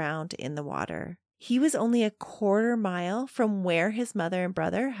had drowned in the water. He was only a quarter mile from where his mother and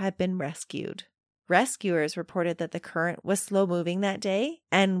brother had been rescued. Rescuers reported that the current was slow moving that day,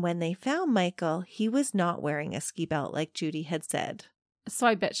 and when they found Michael, he was not wearing a ski belt like Judy had said. So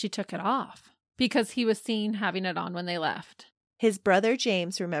I bet she took it off because he was seen having it on when they left. His brother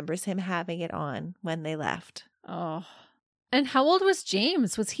James remembers him having it on when they left. Oh. And how old was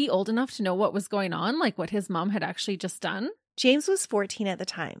James? Was he old enough to know what was going on, like what his mom had actually just done? James was 14 at the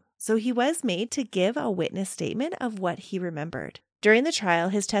time, so he was made to give a witness statement of what he remembered. During the trial,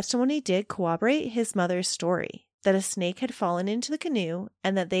 his testimony did corroborate his mother's story, that a snake had fallen into the canoe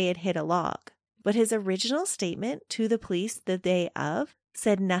and that they had hit a log. But his original statement to the police the day of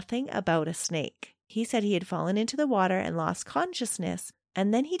said nothing about a snake. He said he had fallen into the water and lost consciousness,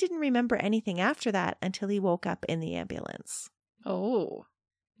 and then he didn't remember anything after that until he woke up in the ambulance. Oh.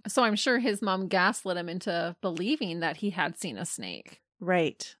 So I'm sure his mom gaslit him into believing that he had seen a snake.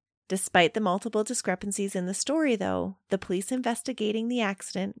 Right. Despite the multiple discrepancies in the story, though, the police investigating the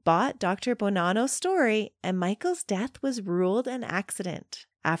accident bought Dr. Buenoano's story, and Michael's death was ruled an accident.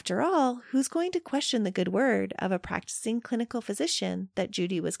 After all, who's going to question the good word of a practicing clinical physician that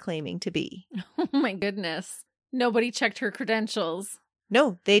Judy was claiming to be? Oh my goodness. Nobody checked her credentials.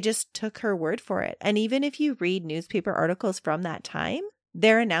 No, they just took her word for it. And even if you read newspaper articles from that time,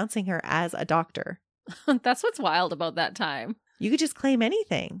 they're announcing her as a doctor. That's what's wild about that time. You could just claim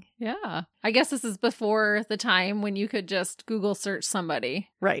anything. Yeah. I guess this is before the time when you could just Google search somebody.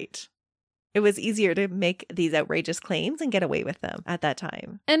 Right. It was easier to make these outrageous claims and get away with them at that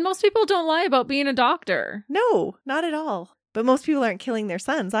time. And most people don't lie about being a doctor. No, not at all. But most people aren't killing their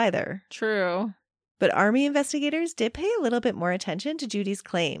sons either. True. But Army investigators did pay a little bit more attention to Judy's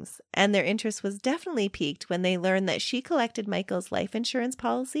claims, and their interest was definitely piqued when they learned that she collected Michael's life insurance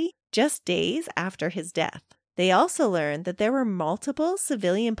policy just days after his death. They also learned that there were multiple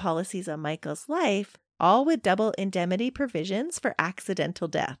civilian policies on Michael's life, all with double indemnity provisions for accidental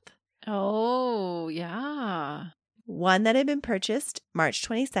death. Oh, yeah. One that had been purchased March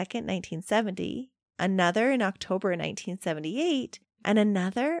 22nd, 1970, another in October 1978, and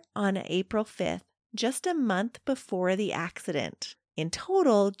another on April 5th, just a month before the accident. In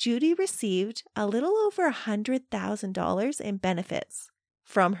total, Judy received a little over $100,000 in benefits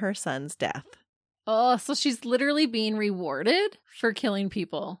from her son's death. Oh, so she's literally being rewarded for killing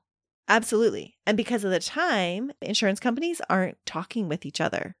people. Absolutely. And because of the time, insurance companies aren't talking with each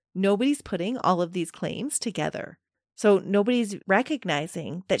other. Nobody's putting all of these claims together. So nobody's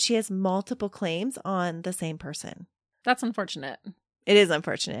recognizing that she has multiple claims on the same person. That's unfortunate. It is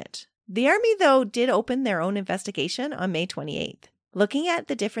unfortunate. The Army, though, did open their own investigation on May 28th. Looking at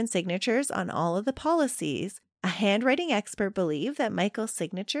the different signatures on all of the policies, a handwriting expert believed that Michael's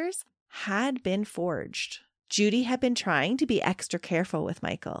signatures had been forged. Judy had been trying to be extra careful with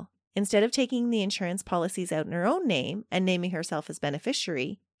Michael. Instead of taking the insurance policies out in her own name and naming herself as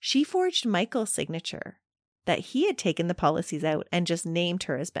beneficiary, she forged Michael's signature that he had taken the policies out and just named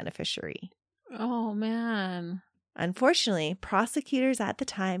her as beneficiary. Oh, man. Unfortunately, prosecutors at the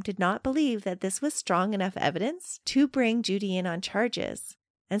time did not believe that this was strong enough evidence to bring Judy in on charges.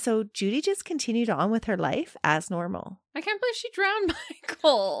 And so Judy just continued on with her life as normal. I can't believe she drowned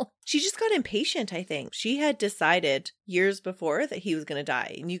Michael. She just got impatient, I think. She had decided years before that he was going to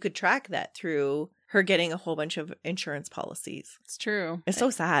die. And you could track that through her getting a whole bunch of insurance policies. It's true. It's so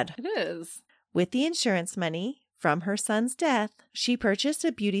sad. It is. With the insurance money From her son's death, she purchased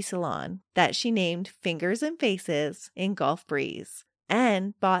a beauty salon that she named Fingers and Faces in Gulf Breeze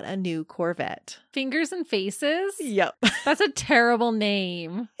and bought a new Corvette. Fingers and Faces? Yep. That's a terrible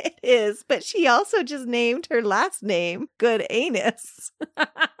name. It is, but she also just named her last name Good Anus.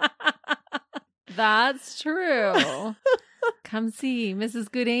 That's true. Come see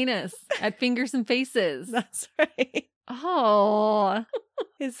Mrs. Good Anus at Fingers and Faces. That's right. Oh.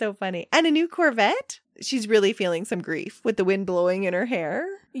 It's so funny. And a new Corvette? She's really feeling some grief with the wind blowing in her hair.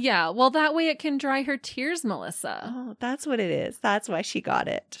 Yeah, well, that way it can dry her tears, Melissa. Oh, that's what it is. That's why she got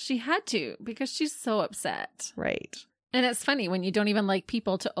it. She had to, because she's so upset. Right. And it's funny when you don't even like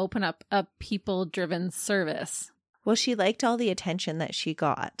people to open up a people-driven service. Well, she liked all the attention that she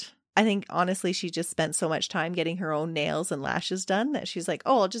got. I think, honestly, she just spent so much time getting her own nails and lashes done that she's like,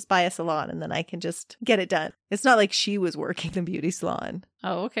 oh, I'll just buy a salon and then I can just get it done. It's not like she was working the beauty salon.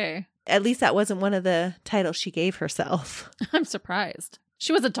 Oh, okay. At least that wasn't one of the titles she gave herself. I'm surprised.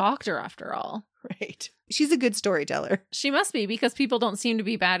 She was a doctor after all. Right. She's a good storyteller. She must be, because people don't seem to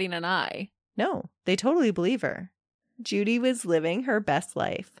be batting an eye. No, they totally believe her. Judy was living her best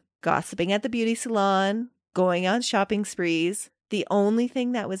life, gossiping at the beauty salon, going on shopping sprees. The only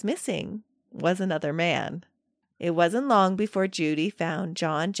thing that was missing was another man. It wasn't long before Judy found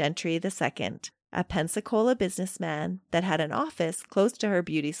John Gentry II, a Pensacola businessman that had an office close to her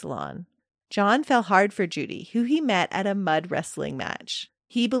beauty salon. John fell hard for Judy, who he met at a mud wrestling match.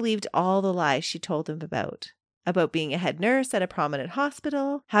 He believed all the lies she told him about being a head nurse at a prominent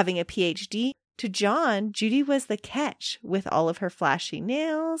hospital, having a PhD. To John, Judy was the catch with all of her flashy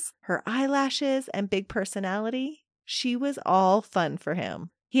nails, her eyelashes, and big personality. She was all fun for him.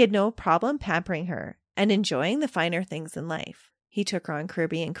 He had no problem pampering her and enjoying the finer things in life. He took her on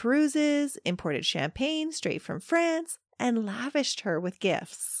Caribbean cruises, imported champagne straight from France, and lavished her with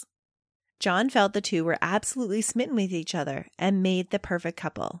gifts. John felt the two were absolutely smitten with each other and made the perfect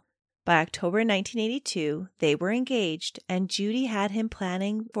couple. By October 1982, they were engaged, and Judy had him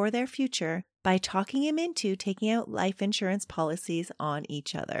planning for their future by talking him into taking out life insurance policies on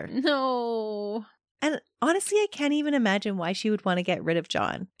each other. No. And honestly, I can't even imagine why she would want to get rid of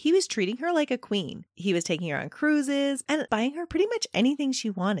John. He was treating her like a queen. He was taking her on cruises and buying her pretty much anything she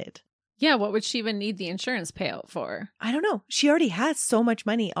wanted. Yeah, what would she even need the insurance payout for? I don't know. She already has so much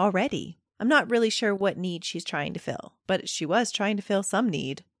money already. I'm not really sure what need she's trying to fill, but she was trying to fill some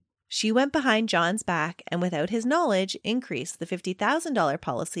need. She went behind John's back and without his knowledge increased the $50,000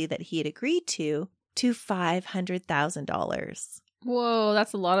 policy that he had agreed to $500,000. Whoa,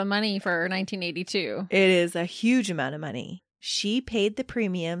 that's a lot of money for 1982. It is a huge amount of money. She paid the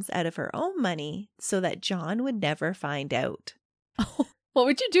premiums out of her own money so that John would never find out. What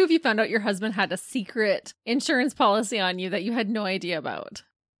would you do if you found out your husband had a secret insurance policy on you that you had no idea about?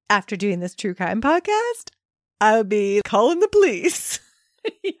 After doing this true crime podcast, I would be calling the police.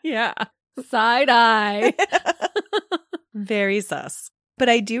 Yeah. Side eye. Very sus. But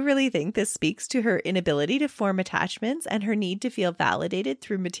I do really think this speaks to her inability to form attachments and her need to feel validated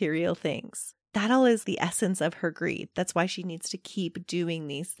through material things. That all is the essence of her greed. That's why she needs to keep doing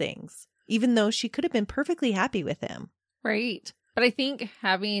these things, even though she could have been perfectly happy with him. Right. But I think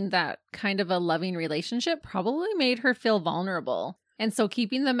having that kind of a loving relationship probably made her feel vulnerable. And so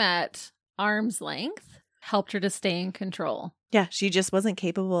keeping them at arm's length helped her to stay in control. Yeah, she just wasn't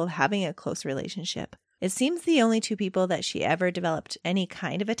capable of having a close relationship. It seems the only two people that she ever developed any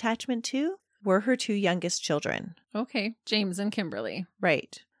kind of attachment to were her two youngest children. Okay, James and Kimberly.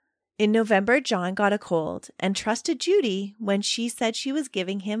 Right. In November, John got a cold and trusted Judy when she said she was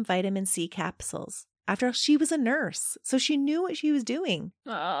giving him vitamin C capsules. After all, she was a nurse, so she knew what she was doing.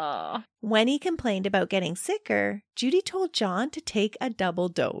 Oh. When he complained about getting sicker, Judy told John to take a double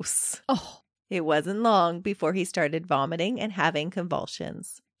dose. Oh. It wasn't long before he started vomiting and having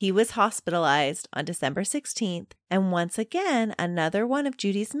convulsions. He was hospitalized on December 16th, and once again, another one of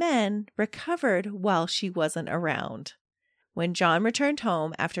Judy's men recovered while she wasn't around. When John returned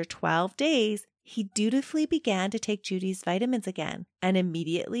home after 12 days, he dutifully began to take Judy's vitamins again and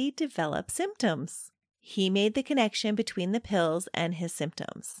immediately developed symptoms. He made the connection between the pills and his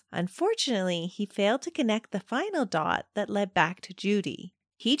symptoms. Unfortunately, he failed to connect the final dot that led back to Judy.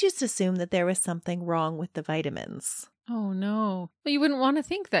 He just assumed that there was something wrong with the vitamins. Oh, no. Well, you wouldn't want to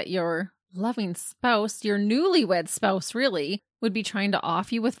think that your loving spouse, your newlywed spouse really, would be trying to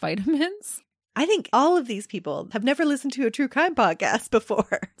off you with vitamins. I think all of these people have never listened to a true crime podcast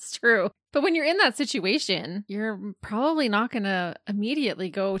before. It's true. But when you're in that situation, you're probably not going to immediately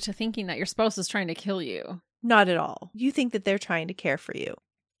go to thinking that your spouse is trying to kill you. Not at all. You think that they're trying to care for you.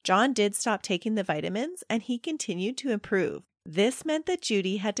 John did stop taking the vitamins and he continued to improve. This meant that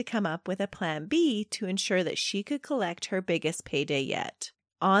Judy had to come up with a plan B to ensure that she could collect her biggest payday yet.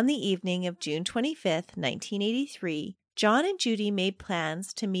 On the evening of June 25th, 1983, John and Judy made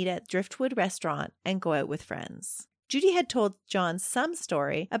plans to meet at Driftwood Restaurant and go out with friends. Judy had told John some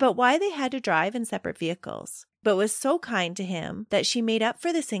story about why they had to drive in separate vehicles, but was so kind to him that she made up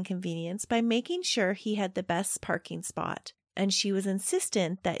for this inconvenience by making sure he had the best parking spot, and she was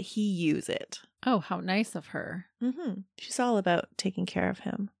insistent that he use it. Oh, how nice of her. She's all about taking care of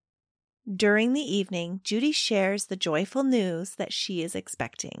him. During the evening, Judy shares the joyful news that she is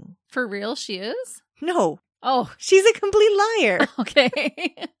expecting. For real, she is? No. Oh. She's a complete liar.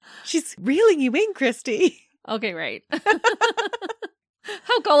 Okay. She's reeling you in, Christy. Okay, right.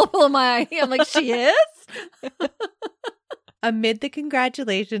 How gullible am I? I'm like, she is? Amid the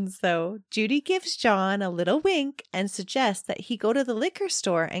congratulations, though, Judy gives John a little wink and suggests that he go to the liquor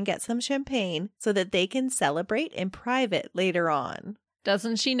store and get some champagne so that they can celebrate in private later on.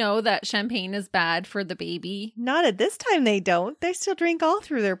 Doesn't she know that champagne is bad for the baby? Not at this time they don't. They still drink all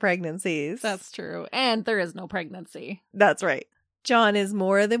through their pregnancies. That's true. And there is no pregnancy. That's right. John is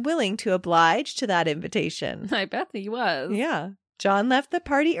more than willing to oblige to that invitation. I bet he was. Yeah. John left the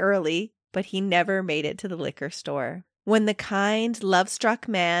party early, but he never made it to the liquor store. When the kind, love-struck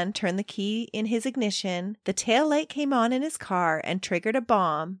man turned the key in his ignition, the tail light came on in his car and triggered a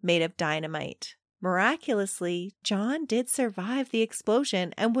bomb made of dynamite. Miraculously, John did survive the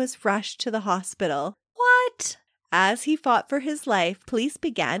explosion and was rushed to the hospital. What? As he fought for his life, police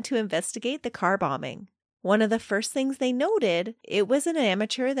began to investigate the car bombing. One of the first things they noted, it was an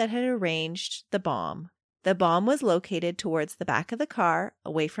amateur that had arranged the bomb. The bomb was located towards the back of the car,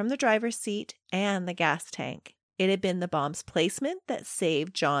 away from the driver's seat and the gas tank. It had been the bomb's placement that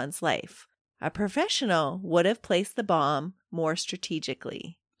saved John's life. A professional would have placed the bomb more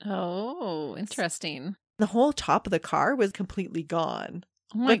strategically. Oh, interesting. The whole top of the car was completely gone.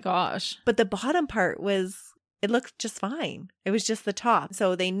 Oh my gosh. But the bottom part it looked just fine. It was just the top.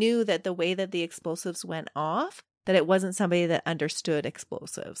 So they knew that the way that the explosives went off, that it wasn't somebody that understood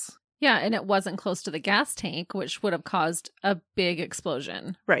explosives. Yeah, and it wasn't close to the gas tank, which would have caused a big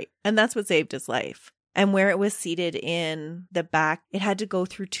explosion. Right. And that's what saved his life. And where it was seated in the back, it had to go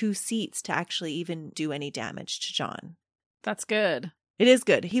through 2 seats to actually even do any damage to John. That's good. It is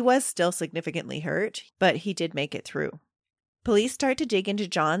good. He was still significantly hurt, but he did make it through. Police start to dig into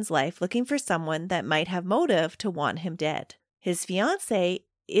John's life looking for someone that might have motive to want him dead. His fiancée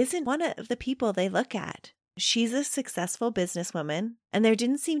isn't one of the people they look at. She's a successful businesswoman, and there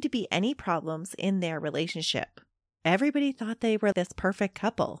didn't seem to be any problems in their relationship. Everybody thought they were this perfect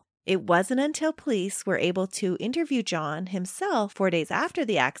couple. It wasn't until police were able to interview John himself 4 days after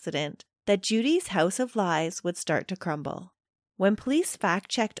the accident that Judy's house of lies would start to crumble. When police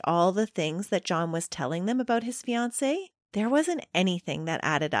fact-checked all the things that John was telling them about his fiancée, there wasn't anything that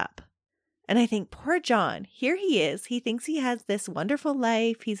added up. And I think, poor John, here he is. He thinks he has this wonderful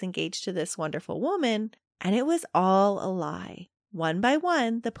life. He's engaged to this wonderful woman. And it was all a lie. One by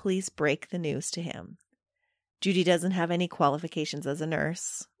one, the police break the news to him. Judy doesn't have any qualifications as a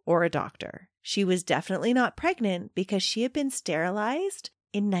nurse or a doctor. She was definitely not pregnant because she had been sterilized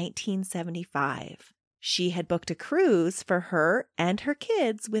in 1975. She had booked a cruise for her and her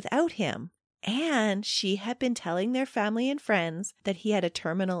kids without him. And she had been telling their family and friends that he had a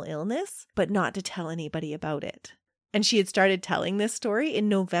terminal illness, but not to tell anybody about it. And she had started telling this story in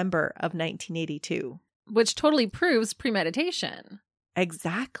November of 1982. Which totally proves premeditation.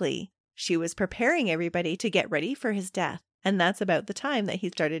 Exactly. She was preparing everybody to get ready for his death. And that's about the time that he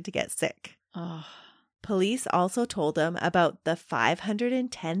started to get sick. Oh. Police also told him about the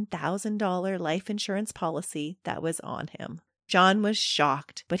 $510,000 life insurance policy that was on him. John was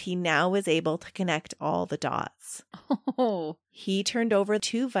shocked, but he now was able to connect all the dots. Oh. He turned over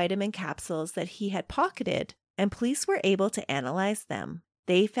 2 vitamin capsules that he had pocketed, and police were able to analyze them.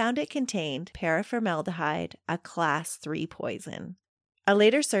 They found it contained paraformaldehyde, a class 3 poison. A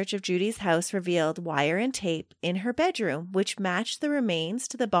later search of Judy's house revealed wire and tape in her bedroom, which matched the remains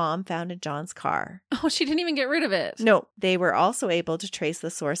to the bomb found in John's car. Oh, she didn't even get rid of it. No, they were also able to trace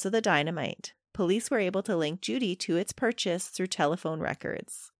the source of the dynamite. Police were able to link Judy to its purchase through telephone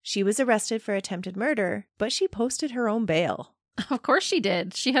records. She was arrested for attempted murder, but she posted her own bail. Of course she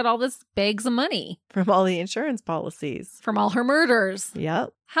did. She had all this bags of money. From all the insurance policies. From all her murders.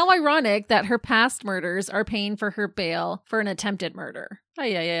 Yep. How ironic that her past murders are paying for her bail for an attempted murder.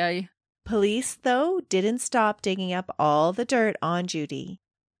 Ay, ay, ay. Police, though, didn't stop digging up all the dirt on Judy.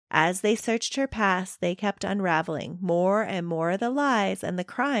 As they searched her past, they kept unraveling more and more of the lies and the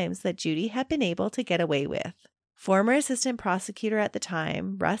crimes that Judy had been able to get away with. Former assistant prosecutor at the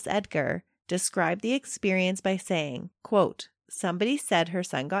time, Russ Edgar, described the experience by saying, quote, "Somebody said her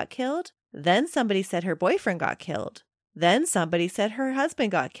son got killed. Then somebody said her boyfriend got killed. Then somebody said her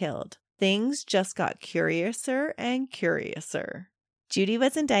husband got killed. Things just got curiouser and curiouser." Judy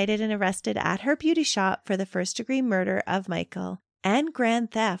was indicted and arrested at her beauty shop for the first-degree murder of Michael and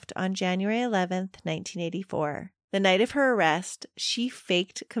grand theft on January 11th, 1984. The night of her arrest, she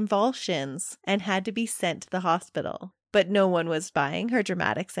faked convulsions and had to be sent to the hospital. But no one was buying her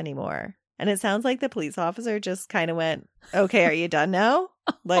dramatics anymore. And it sounds like the police officer just kind of went, "Okay, are you done now?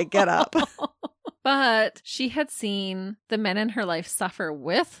 Like, get up." But she had seen the men in her life suffer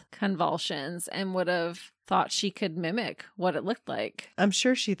with convulsions and would have thought she could mimic what it looked like. I'm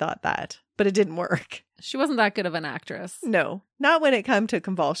sure she thought that, but it didn't work. She wasn't that good of an actress. No, not when it came to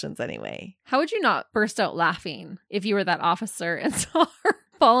convulsions anyway. How would you not burst out laughing if you were that officer and saw her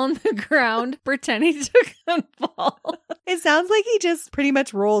fall on the ground pretending to convulse? It sounds like he just pretty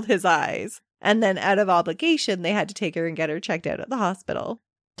much rolled his eyes. And then out of obligation, they had to take her and get her checked out at the hospital.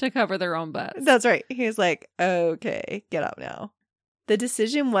 To cover their own butts. That's right. He was like, "Okay, get up now." The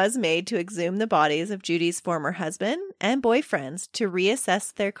decision was made to exhume the bodies of Judy's former husband and boyfriends to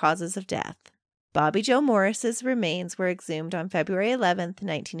reassess their causes of death. Bobby Joe Morris's remains were exhumed on February 11th,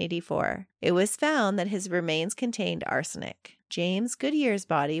 1984. It was found that his remains contained arsenic. James Goodyear's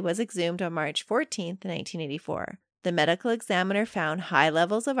body was exhumed on March 14th, 1984. The medical examiner found high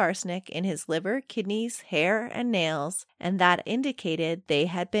levels of arsenic in his liver, kidneys, hair, and nails, and that indicated they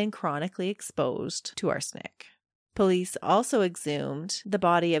had been chronically exposed to arsenic. Police also exhumed the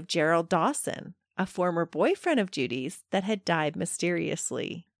body of Gerald Dawson, a former boyfriend of Judy's that had died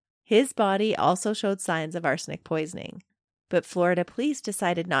mysteriously. His body also showed signs of arsenic poisoning, but Florida police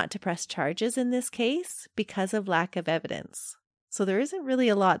decided not to press charges in this case because of lack of evidence. So there isn't really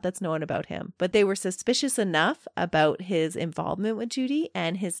a lot that's known about him, but they were suspicious enough about his involvement with Judy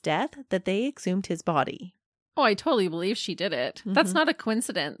and his death that they exhumed his body. Oh, I totally believe she did it. Mm-hmm. That's not a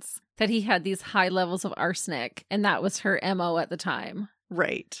coincidence that he had these high levels of arsenic and that was her MO at the time.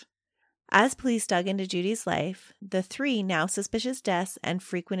 Right. As police dug into Judy's life, the 3 now suspicious deaths and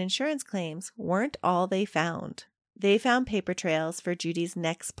frequent insurance claims weren't all they found. They found paper trails for Judy's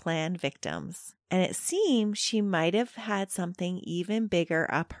next planned victims, and it seemed she might have had something even bigger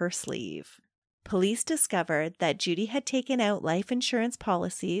up her sleeve. Police discovered that Judy had taken out life insurance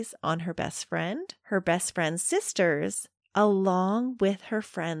policies on her best friend's sisters, along with her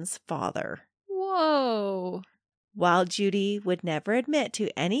friend's father. Whoa. While Judy would never admit to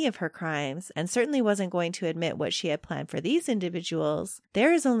any of her crimes and certainly wasn't going to admit what she had planned for these individuals,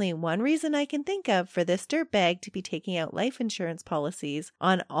 there is only one reason I can think of for this dirtbag to be taking out life insurance policies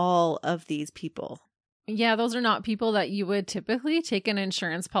on all of these people. Yeah, those are not people that you would typically take an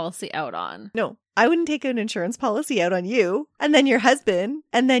insurance policy out on. No, I wouldn't take an insurance policy out on you, and then your husband,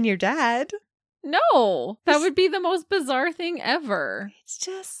 and then your dad. No, that would be the most bizarre thing ever. It's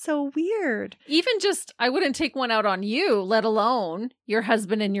just so weird. Even just, I wouldn't take one out on you, let alone your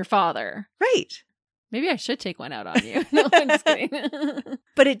husband and your father. Right. Maybe I should take one out on you. No, I'm just kidding.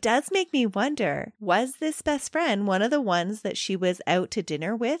 But it does make me wonder, was this best friend one of the ones that she was out to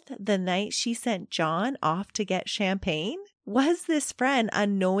dinner with the night she sent John off to get champagne? Was this friend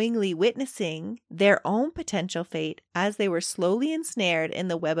unknowingly witnessing their own potential fate as they were slowly ensnared in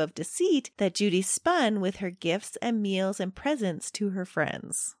the web of deceit that Judy spun with her gifts and meals and presents to her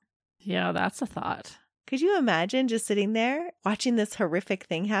friends? Yeah, that's a thought. Could you imagine just sitting there watching this horrific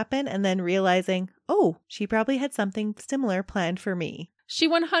thing happen and then realizing, oh, she probably had something similar planned for me? She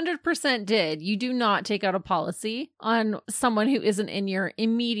 100% did. You do not take out a policy on someone who isn't in your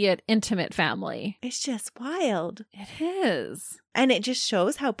immediate, intimate family. It's just wild. It is. And it just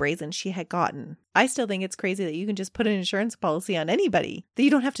shows how brazen she had gotten. I still think it's crazy that you can just put an insurance policy on anybody, that you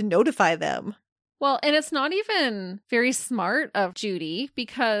don't have to notify them. Well, and it's not even very smart of Judy,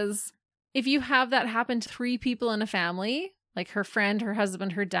 because if you have that happen to 3 people in a family, like her friend, her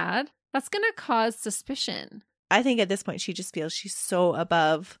husband, her dad, that's going to cause suspicion. I think at this point, she just feels she's so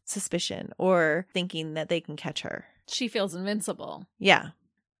above suspicion or thinking that they can catch her. She feels invincible. Yeah.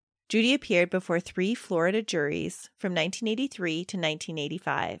 Judy appeared before 3 Florida juries from 1983 to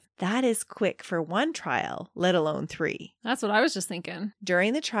 1985. That is quick for one trial, let alone 3. That's what I was just thinking.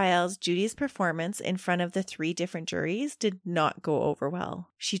 During the trials, Judy's performance in front of the 3 different juries did not go over well.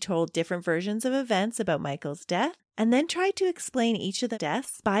 She told different versions of events about Michael's death and then tried to explain each of the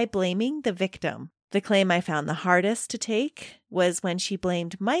deaths by blaming the victim. The claim I found the hardest to take was when she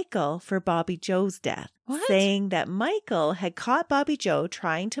blamed Michael for Bobby Joe's death, saying that Michael had caught Bobby Joe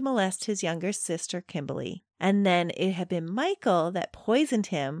trying to molest his younger sister, Kimberly, and then it had been Michael that poisoned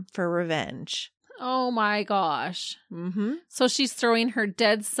him for revenge. Oh my gosh. Mm-hmm. So she's throwing her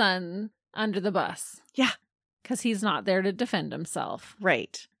dead son under the bus. Yeah. Because he's not there to defend himself.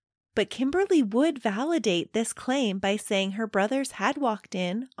 Right. But Kimberly would validate this claim by saying her brothers had walked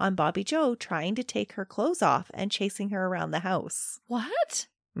in on Bobby Joe trying to take her clothes off and chasing her around the house. What?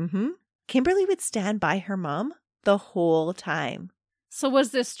 Mm-hmm. Kimberly would stand by her mom the whole time. So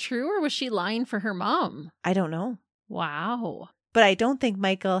was this true or was she lying for her mom? I don't know. Wow. But I don't think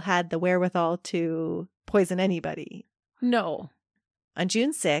Michael had the wherewithal to poison anybody. No. On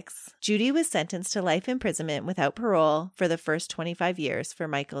June 6, Judy was sentenced to life imprisonment without parole for the first 25 years for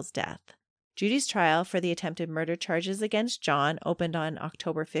Michael's death. Judy's trial for the attempted murder charges against John opened on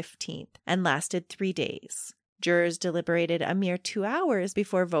October 15th and lasted 3 days. Jurors deliberated a mere 2 hours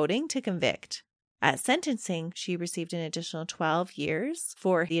before voting to convict. At sentencing, she received an additional 12 years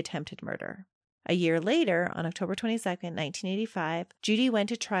for the attempted murder. A year later, on October 22, 1985, Judy went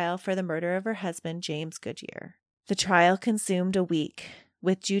to trial for the murder of her husband, James Goodyear. The trial consumed a week,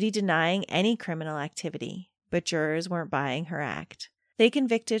 with Judy denying any criminal activity, but jurors weren't buying her act. They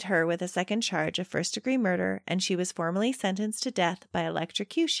convicted her with a second charge of first-degree murder, and she was formally sentenced to death by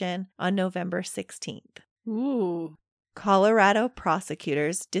electrocution on November 16th. Ooh. Colorado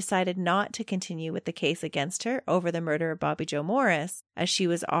prosecutors decided not to continue with the case against her over the murder of Bobby Joe Morris, as she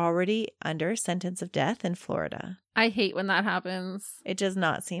was already under sentence of death in Florida. I hate when that happens. It does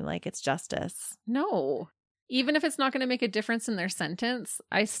not seem like it's justice. No. Even if it's not going to make a difference in their sentence,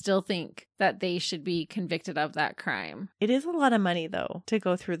 I still think that they should be convicted of that crime. It is a lot of money, though, to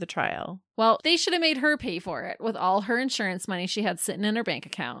go through the trial. Well, they should have made her pay for it with all her insurance money she had sitting in her bank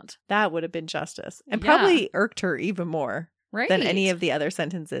account. That would have been justice. And probably irked her even more than any of the other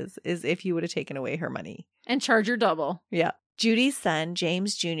sentences is if you would have taken away her money. And charge her double. Yeah. Judy's son,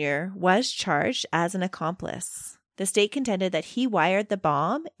 James Jr., was charged as an accomplice. The state contended that he wired the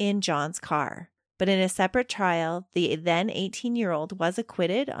bomb in John's car. But in a separate trial, the then 18-year-old was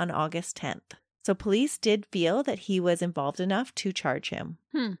acquitted on August 10th. So police did feel that he was involved enough to charge him.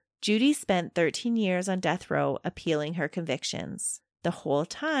 Judy spent 13 years on death row appealing her convictions. The whole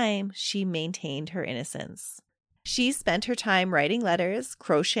time, she maintained her innocence. She spent her time writing letters,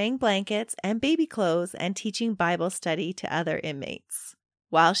 crocheting blankets and baby clothes, and teaching Bible study to other inmates.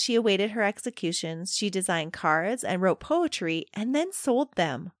 While she awaited her executions, she designed cards and wrote poetry and then sold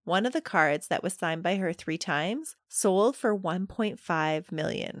them. One of the cards that was signed by her 3 times sold for $1.5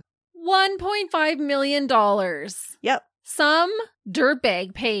 million. $1.5 million. Yep. Some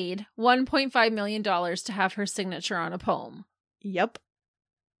dirtbag paid $1.5 million to have her signature on a poem. Yep.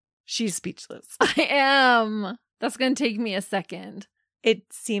 She's speechless. I am. That's going to take me a second.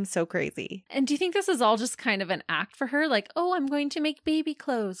 It seems so crazy. And do you think this is all just kind of an act for her? Like, oh, I'm going to make baby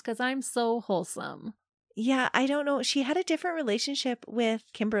clothes because I'm so wholesome. Yeah, I don't know. She had a different relationship with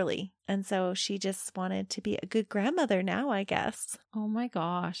Kimberly. And so she just wanted to be a good grandmother now, I guess. Oh my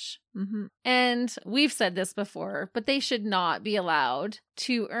gosh. Mm-hmm. And we've said this before, but they should not be allowed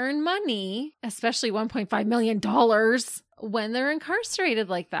to earn money, especially $1.5 million, when they're incarcerated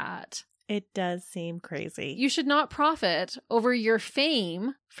like that. It does seem crazy. You should not profit over your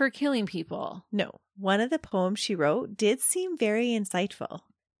fame for killing people. No. One of the poems she wrote did seem very insightful.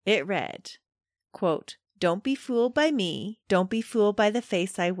 It read, quote, "Don't be fooled by me. Don't be fooled by the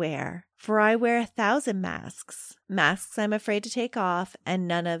face I wear. For I wear 1,000 masks. Masks I'm afraid to take off, and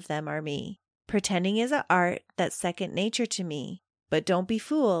none of them are me. Pretending is an art that's second nature to me. But don't be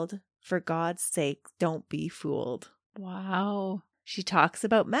fooled. For God's sake, don't be fooled." Wow. She talks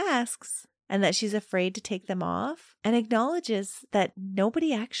about masks and that she's afraid to take them off and acknowledges that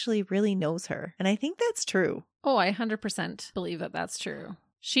nobody actually really knows her. And I think that's true. Oh, I 100% believe that that's true.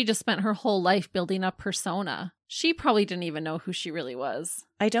 She just spent her whole life building up persona. She probably didn't even know who she really was.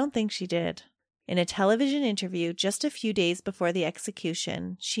 I don't think she did. In a television interview just a few days before the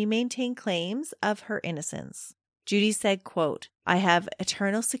execution, she maintained claims of her innocence. Judy said, quote, "I have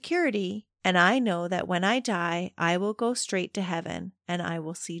eternal security, and I know that when I die, I will go straight to heaven, and I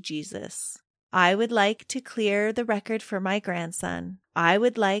will see Jesus. I would like to clear the record for my grandson. I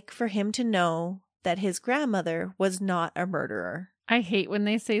would like for him to know that his grandmother was not a murderer." I hate when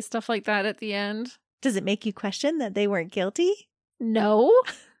they say stuff like that at the end. Does it make you question that they weren't guilty? No.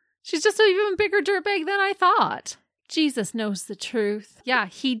 She's just an even bigger dirtbag than I thought. Jesus knows the truth. Yeah,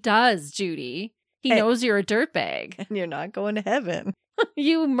 he does, Judy. He knows you're a dirtbag. And you're not going to heaven.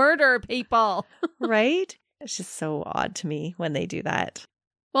 You murder people. Right? It's just so odd to me when they do that.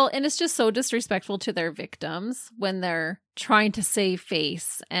 Well, and it's just so disrespectful to their victims when they're trying to save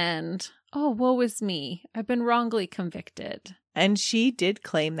face and, oh, woe is me. I've been wrongly convicted. And she did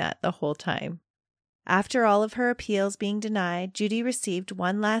claim that the whole time. After all of her appeals being denied, Judy received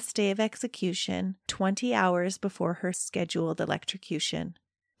one last day of execution 20 hours before her scheduled electrocution.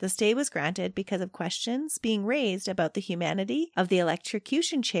 The stay was granted because of questions being raised about the humanity of the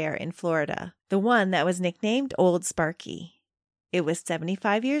electrocution chair in Florida, the one that was nicknamed Old Sparky. It was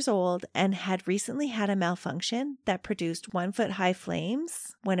 75 years old and had recently had a malfunction that produced 1-foot-high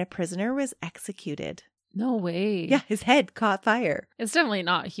flames when a prisoner was executed. No way. Yeah, his head caught fire. It's definitely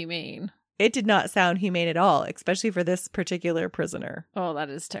not humane. It did not sound humane at all, especially for this particular prisoner. Oh,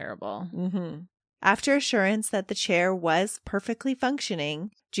 that is terrible. After assurance that the chair was perfectly functioning,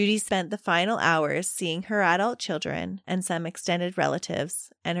 Judy spent the final hours seeing her adult children and some extended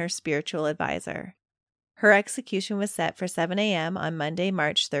relatives and her spiritual advisor. Her execution was set for 7 a.m. on Monday,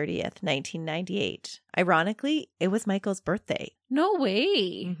 March 30th, 1998. Ironically, it was Michael's birthday. No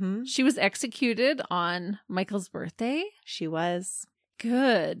way. She was executed on Michael's birthday? She was.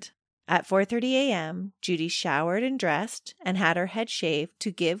 Good. At 4:30 a.m., Judy showered and dressed and had her head shaved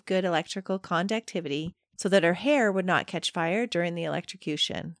to give good electrical conductivity so that her hair would not catch fire during the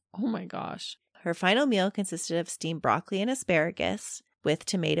electrocution. Oh my gosh. Her final meal consisted of steamed broccoli and asparagus with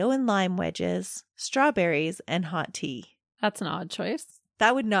tomato and lime wedges, strawberries, and hot tea. That's an odd choice.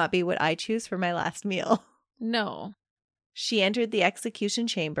 That would not be what I choose for my last meal. No. She entered the execution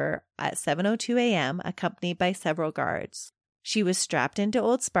chamber at 7:02 a.m., accompanied by several guards. She was strapped into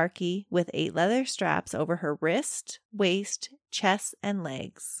Old Sparky with 8 leather straps over her wrist, waist, chest, and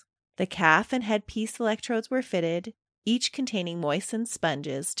legs. The calf and headpiece electrodes were fitted, each containing moistened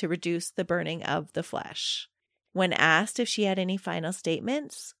sponges to reduce the burning of the flesh. When asked if she had any final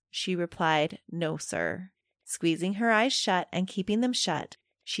statements, she replied, "No, sir." Squeezing her eyes shut and keeping them shut,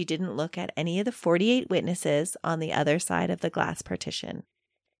 she didn't look at any of the 48 witnesses on the other side of the glass partition.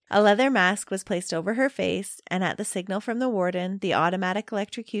 A leather mask was placed over her face, and at the signal from the warden, the automatic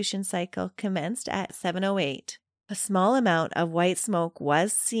electrocution cycle commenced at 7:08. A small amount of white smoke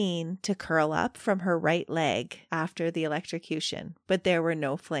was seen to curl up from her right leg after the electrocution, but there were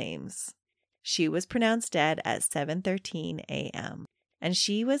no flames. She was pronounced dead at 7:13 a.m., and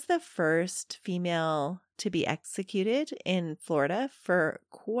she was the first female to be executed in Florida for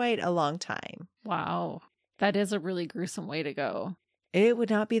quite a long time. Wow. That is a really gruesome way to go. It would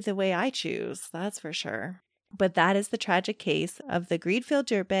not be the way I choose, that's for sure. But that is the tragic case of the greed-filled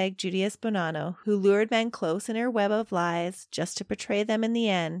dirtbag Judias Buenoano, who lured men close in her web of lies just to betray them in the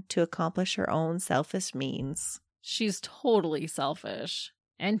end to accomplish her own selfish means. She's totally selfish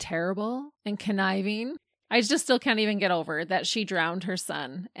and terrible and conniving. I just still can't even get over that she drowned her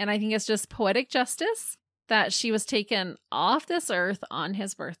son. And I think it's just poetic justice that she was taken off this earth on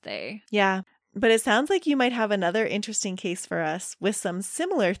his birthday. Yeah. But it sounds like you might have another interesting case for us with some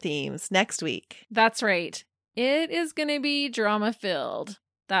similar themes next week. That's right. It is going to be drama-filled.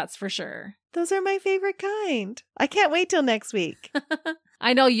 That's for sure. Those are my favorite kind. I can't wait till next week.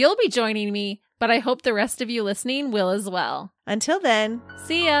 I know you'll be joining me, but I hope the rest of you listening will as well. Until then,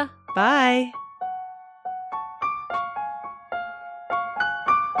 see ya. Bye.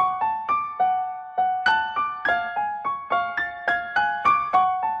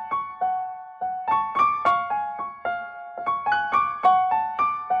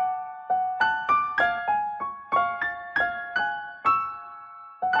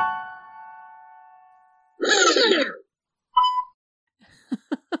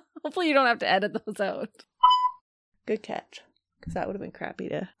 Hopefully you don't have to edit those out. Good catch. Because that would have been crappy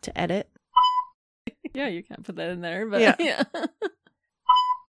to edit. Yeah, you can't put that in there, but yeah.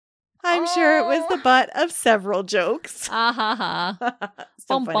 I'm sure it was the butt of several jokes. Ah ha ha.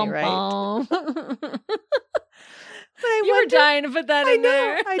 So funny, right? But you were dying to put that in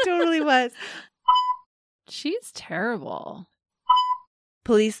there. I totally was. She's terrible.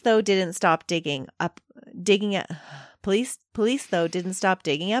 Police though didn't stop digging up Police though didn't stop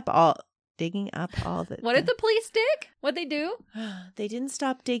digging up all the. What did the police dig? What'd they do? They didn't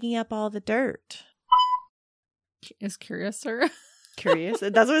stop digging up all the dirt. Is Curiouser? Curious?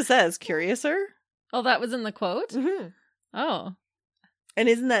 That's what it says. Curiouser? Oh, that was in the quote? Mm-hmm. Oh. And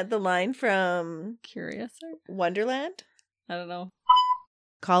isn't that the line from Curiouser? Wonderland? I don't know.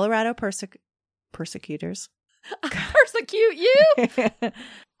 Colorado persecutors. Persecute you?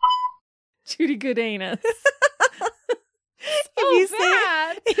 Judy Goodanus.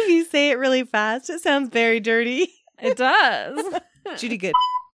 If you say it really fast, it sounds very dirty. It does. Judy Good.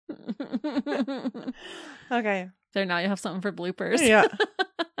 Okay. There, now you have something for bloopers. Yeah.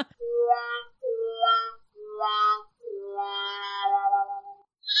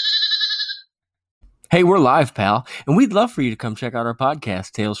 Hey, we're live, pal, and we'd love for you to come check out our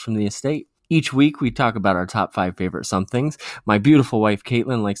podcast, Tales from the Estate. Each week, we talk about our top 5 favorite somethings. My beautiful wife,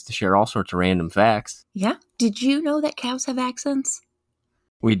 Caitlin, likes to share all sorts of random facts. Yeah? Did you know that cows have accents?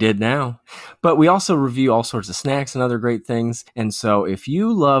 We did now. But we also review all sorts of snacks and other great things. And so if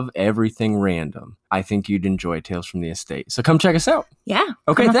you love everything random, I think you'd enjoy Tales from the Estate. So come check us out. Yeah.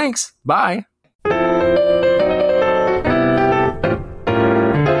 Okay, thanks. Bye.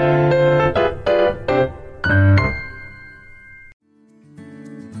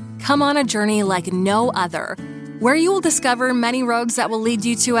 Come on a journey like no other, where you will discover many roads that will lead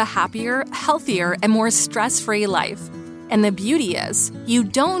you to a happier, healthier, and more stress-free life. And the beauty is, you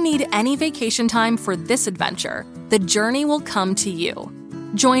don't need any vacation time for this adventure. The journey will come to you.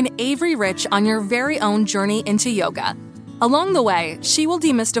 Join Avery Rich on your very own journey into yoga. Along the way, she will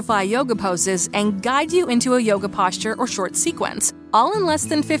demystify yoga poses and guide you into a yoga posture or short sequence, all in less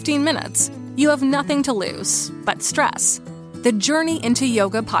than 15 minutes. You have nothing to lose but stress. The Journey into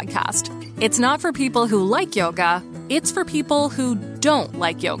Yoga podcast. It's not for people who like yoga, it's for people who don't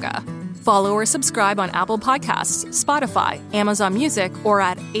like yoga. Follow or subscribe on Apple Podcasts, Spotify, Amazon Music, or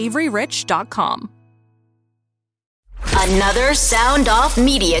at averyrich.com. Another Sound Off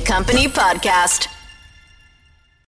Media Company podcast.